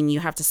 I mean, you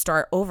have to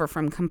start over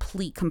from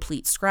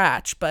complete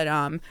scratch.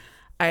 But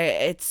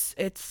it's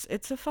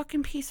a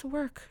fucking piece of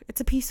work. It's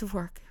a piece of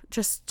work.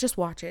 Just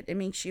watch it. It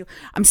makes you.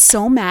 I'm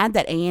so mad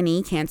that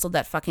A&E canceled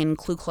that fucking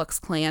Ku Klux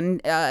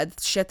Klan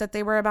shit that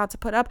they were about to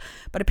put up.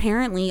 But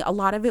apparently, a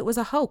lot of it was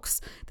a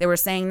hoax. They were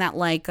saying that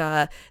like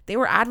they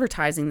were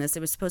advertising this. It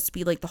was supposed to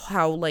be like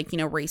how like, you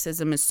know,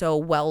 racism is so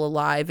well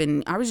alive.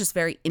 And I was just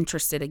very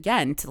interested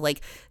again to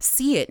like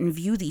see it and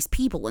view these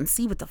people and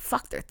see what the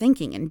fuck they're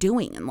thinking and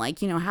doing and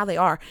like, you know, how they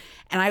are.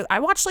 And I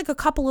watched like a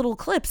couple little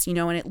clips, you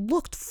know, and it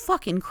looked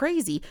fucking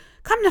crazy.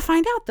 Come to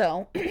find out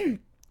though,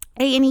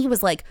 A&E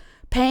was like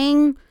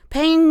paying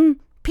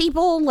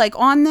people like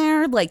on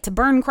there like to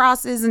burn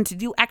crosses and to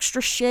do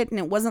extra shit, and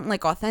it wasn't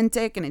like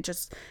authentic, and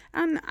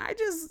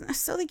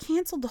so they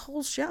canceled the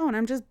whole show, and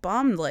I'm just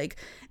bummed. Like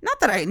not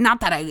that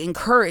I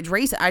encourage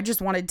race. I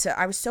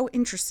was so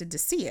interested to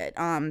see it.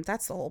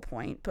 That's the whole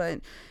point. But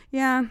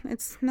yeah,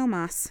 it's no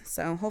mas.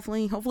 So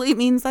hopefully it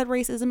means that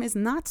racism is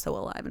not so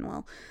alive and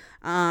well.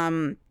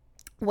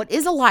 What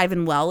is alive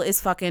and well is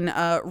fucking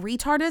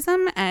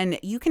retardism, and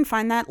you can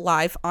find that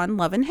live on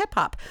Love and Hip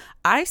Hop.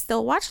 I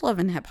still watch Love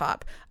and Hip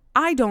Hop.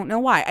 I don't know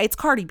why. It's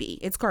Cardi B.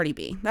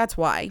 That's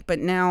why. But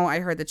now I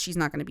heard that she's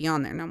not going to be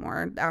on there no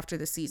more after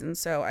the season,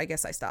 so I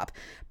guess I stop.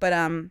 But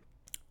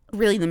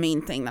really the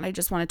main thing that I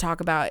just want to talk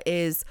about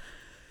is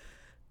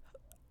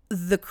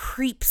the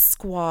Creep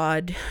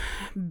Squad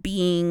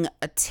being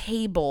a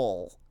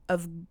table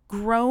of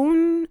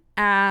grown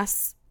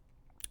ass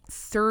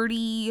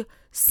 30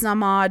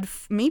 some odd,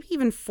 maybe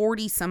even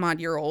 40 some odd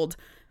year old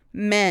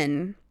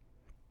men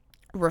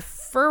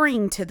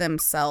referring to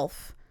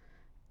themselves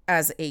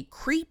as a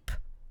creep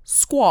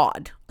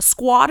squad, a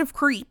squad of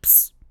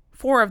creeps,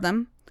 4 of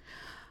them,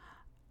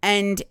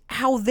 and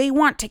how they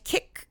want to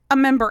kick a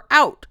member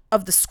out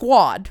of the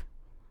squad.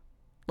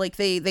 Like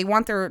they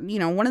want their,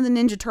 one of the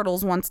Ninja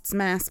Turtles wants its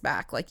mask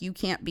back. Like, you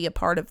can't be a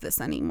part of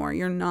this anymore.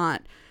 You're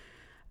not.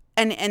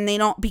 And they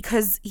don't,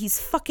 because he's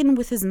fucking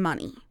with his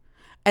money.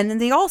 And then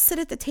they all sit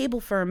at the table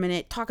for a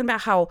minute talking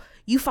about how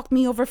you fucked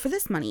me over for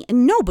this money.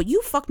 And no, but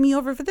you fucked me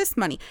over for this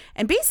money.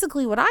 And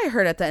basically what I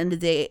heard at the end of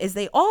the day is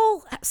they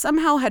all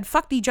somehow had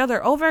fucked each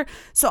other over.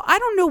 So I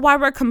don't know why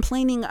we're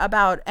complaining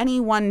about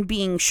anyone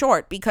being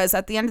short, because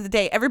at the end of the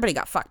day, everybody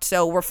got fucked.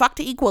 So we're fucked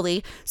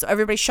equally. So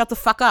everybody shut the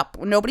fuck up.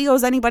 Nobody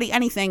owes anybody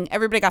anything.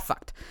 Everybody got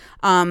fucked.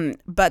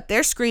 But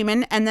they're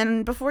screaming. And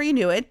then before you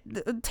knew it,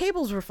 the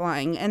tables were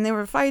flying and they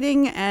were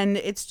fighting. And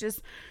it's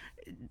just,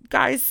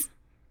 guys,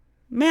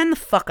 man the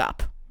fuck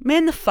up.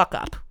 Man the fuck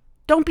up.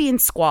 Don't be in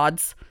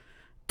squads.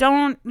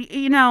 Don't,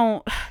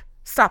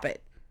 stop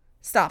it.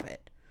 Stop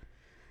it.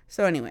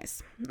 So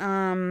anyways,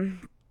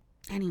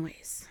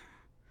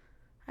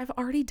 I've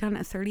already done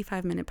a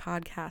 35-minute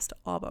podcast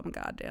all by my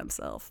goddamn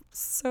self.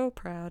 So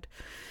proud.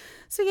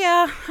 So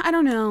yeah, I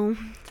don't know.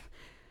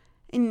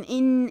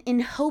 In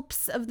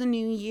hopes of the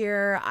new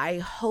year, I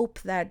hope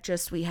that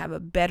just we have a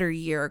better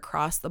year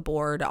across the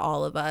board,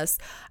 all of us.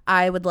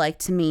 I would like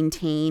to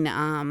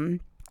maintain,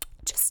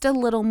 just a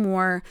little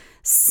more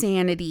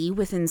sanity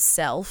within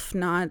self,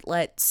 not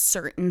let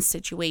certain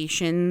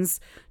situations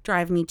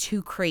drive me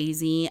too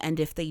crazy. And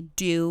if they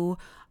do,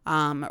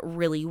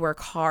 really work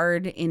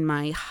hard in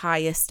my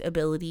highest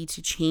ability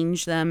to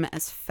change them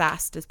as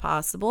fast as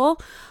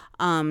possible.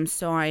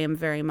 So I am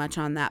very much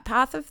on that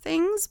path of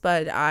things,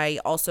 but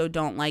I also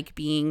don't like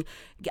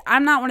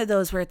I'm not one of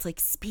those where it's like,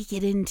 speak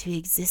it into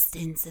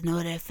existence in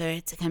order for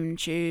it to come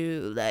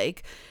true.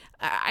 Like,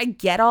 I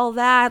get all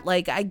that,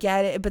 like, I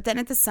get it, but then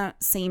at the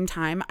same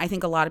time, I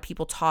think a lot of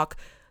people talk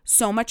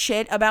so much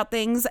shit about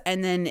things,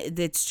 and then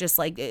it's just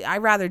like,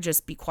 I'd rather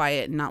just be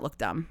quiet and not look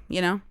dumb,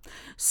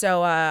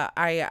 So,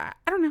 I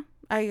don't know,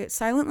 I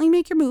silently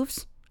make your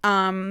moves.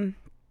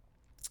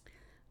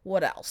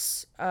 What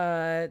else?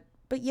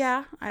 But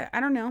yeah,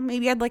 I don't know,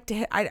 maybe I'd like to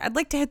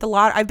hit the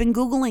lot. I've been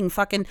Googling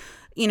fucking,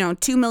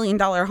 $2 million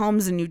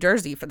homes in New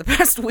Jersey for the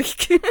past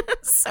week,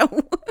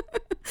 so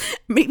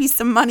maybe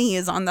some money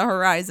is on the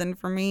horizon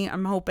for me.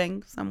 I'm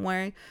hoping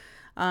somewhere.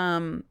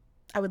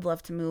 I would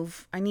love to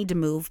move. I need to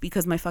move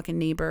because my fucking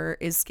neighbor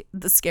is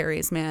the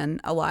scariest man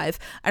alive.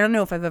 I don't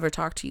know if I've ever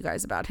talked to you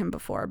guys about him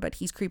before, but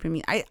he's creeping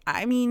me.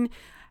 I mean,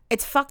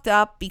 it's fucked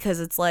up because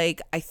it's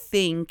like, I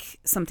think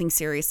something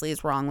seriously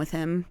is wrong with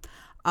him.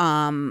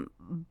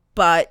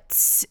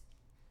 But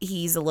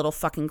he's a little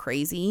fucking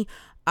crazy.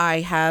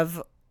 I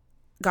have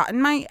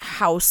gotten my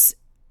house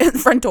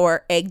front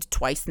door egged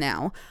twice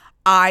now.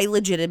 I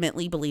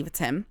legitimately believe it's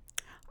him.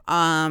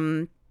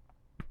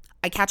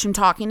 I catch him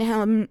talking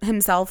to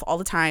himself all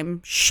the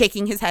time,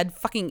 shaking his head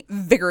fucking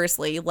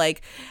vigorously.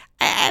 Like,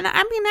 and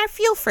I mean, I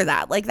feel for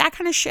that. Like, that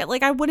kind of shit.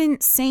 Like, I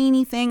wouldn't say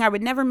anything. I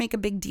would never make a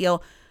big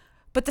deal.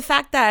 But the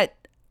fact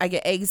that I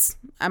get eggs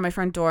at my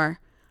front door,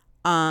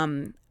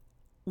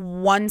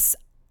 once,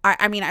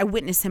 I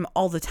witness him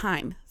all the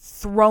time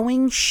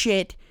throwing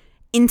shit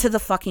into the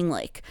fucking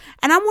lake.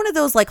 And I'm one of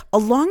those, like, a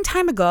long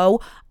time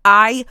ago,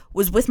 I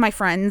was with my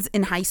friends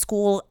in high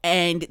school,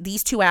 and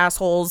these two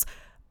assholes,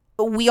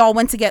 we all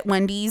went to get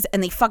Wendy's,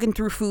 and they fucking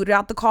threw food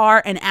out the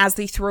car, and as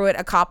they threw it,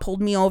 a cop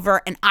pulled me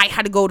over, and I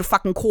had to go to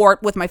fucking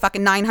court with my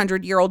fucking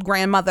 900-year-old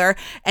grandmother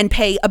and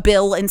pay a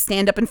bill and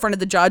stand up in front of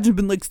the judge and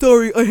been like,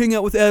 sorry, I hang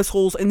out with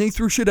assholes, and they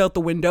threw shit out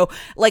the window,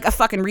 like a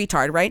fucking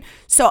retard, right?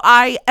 So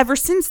ever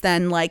since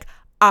then, like,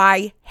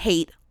 I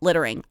hate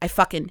littering. I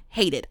fucking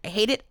hate it. I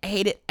hate it. I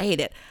hate it. I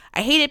hate it.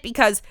 I hate it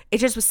because it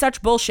just was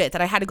such bullshit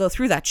that I had to go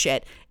through that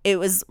shit. It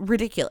was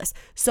ridiculous.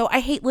 So I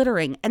hate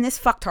littering. And this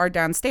fucktard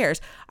downstairs,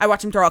 I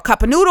watched him throw a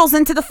cup of noodles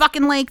into the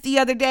fucking lake the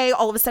other day.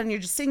 All of a sudden you're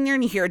just sitting there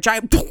and you hear a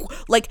giant,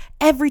 like,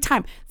 every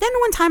time. Then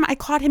one time I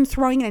caught him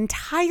throwing an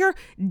entire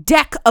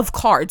deck of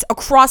cards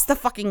across the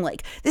fucking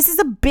lake. This is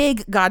a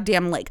big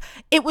goddamn lake.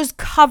 It was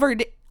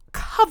covered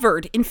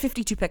in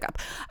 52 pickup.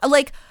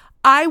 Like,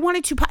 I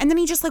wanted to, and then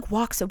he just like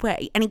walks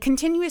away, and he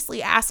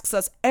continuously asks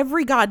us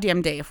every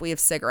goddamn day if we have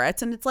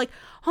cigarettes. And it's like,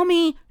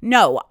 homie,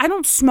 no, I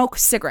don't smoke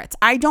cigarettes.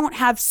 I don't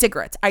have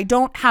cigarettes. I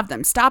don't have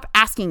them. Stop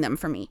asking them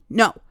for me.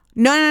 No.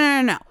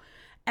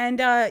 And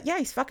yeah,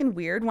 he's fucking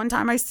weird. One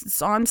time I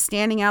saw him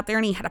standing out there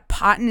and he had a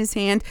pot in his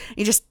hand.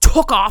 He just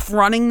took off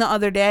running the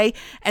other day.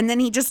 And then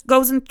he just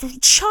goes and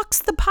chucks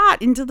the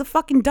pot into the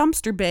fucking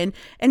dumpster bin,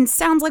 and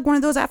sounds like one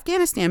of those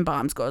Afghanistan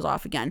bombs goes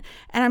off again.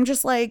 And I'm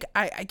just like,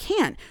 I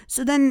can't.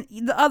 So then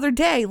the other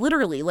day,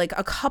 literally like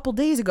a couple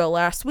days ago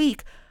last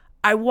week,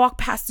 I walked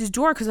past his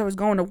door because I was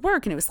going to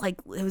work, and it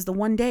was the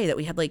one day that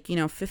we had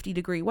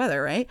 50-degree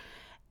weather, right?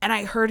 And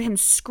I heard him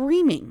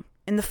screaming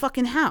in the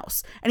fucking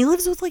house. And he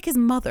lives with his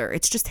mother.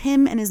 It's just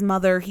him and his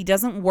mother. He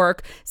doesn't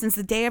work. Since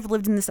the day I've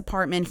lived in this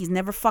apartment, he's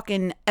never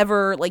fucking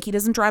ever, he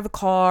doesn't drive a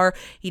car.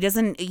 He's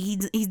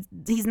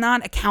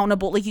not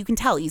accountable. You can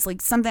tell he's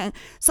something.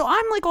 So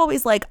I'm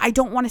always I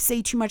don't want to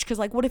say too much because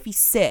what if he's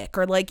sick,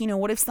 or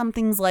what if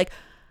something's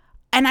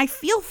And I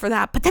feel for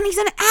that, but then he's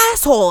an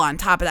asshole on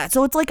top of that.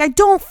 So it's like, I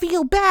don't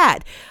feel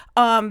bad.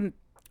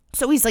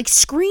 So he's like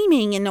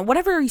screaming and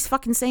whatever he's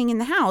fucking saying in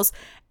the house.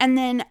 And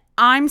then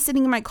I'm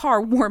sitting in my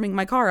car, warming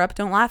my car up.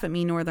 Don't laugh at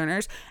me,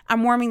 Northerners.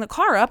 I'm warming the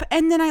car up.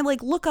 And then I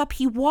like look up.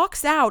 He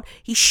walks out.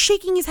 He's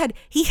shaking his head.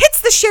 He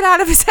hits the shit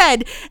out of his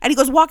head. And he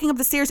goes walking up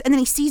the stairs. And then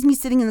he sees me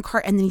sitting in the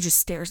car. And then he just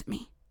stares at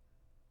me.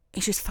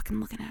 He's just fucking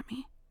looking at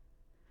me.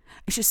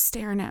 He's just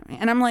staring at me.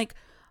 And I'm like,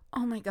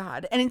 oh my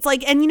God. And it's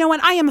like, and you know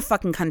what? I am a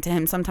fucking cunt to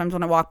him sometimes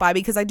when I walk by,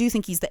 because I do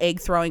think he's the egg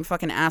throwing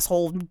fucking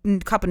asshole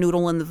cup of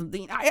noodle in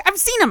the I've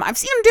seen him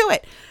do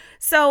it.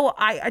 So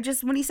I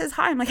just, when he says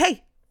hi, I'm like,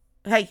 hey,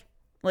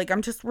 like,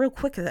 I'm just real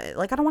quick with it.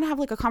 Like, I don't want to have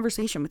like a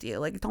conversation with you.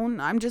 Like,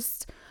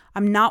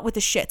 I'm not with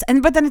the shit.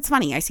 But then it's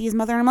funny. I see his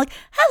mother and I'm like,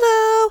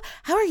 hello,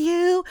 how are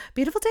you?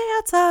 Beautiful day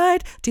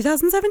outside,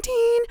 2017.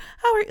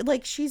 How are you?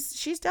 Like,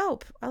 she's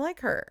dope. I like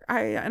her.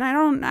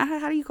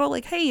 How do you go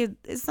like, hey,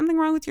 is something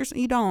wrong with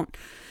you don't?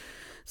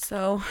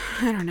 So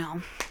I don't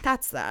know.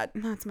 That's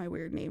my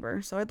weird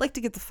neighbor. So I'd like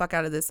to get the fuck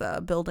out of this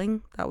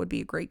building. That would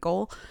be a great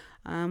goal.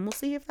 We'll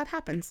see if that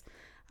happens.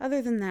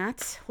 Other than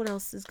that, what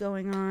else is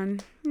going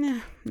on?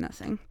 Nah,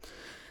 nothing.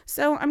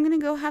 So I'm going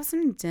to go have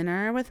some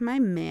dinner with my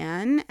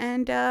man.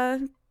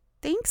 And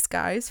thanks,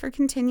 guys, for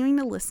continuing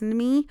to listen to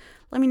me.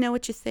 Let me know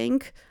what you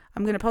think.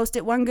 I'm going to post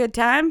it one good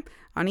time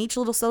on each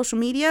little social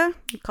media.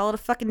 Call it a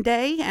fucking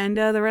day. And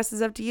the rest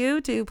is up to you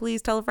to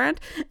please tell a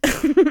friend.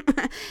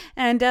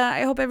 And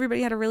I hope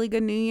everybody had a really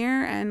good New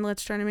Year. And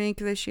let's try to make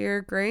this year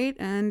great.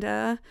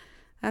 And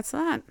that's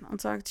that. I'll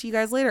talk to you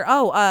guys later.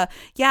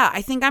 Yeah,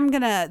 I think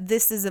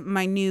this is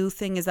my new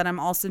thing, is that I'm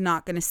also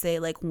not going to say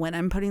like when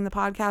I'm putting the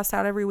podcast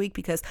out every week,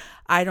 because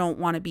I don't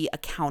want to be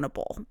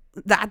accountable.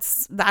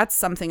 That's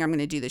something I'm going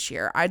to do this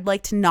year. I'd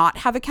like to not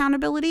have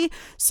accountability.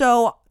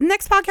 So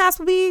next podcast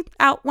will be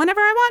out whenever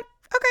I want.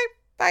 Okay,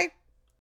 bye.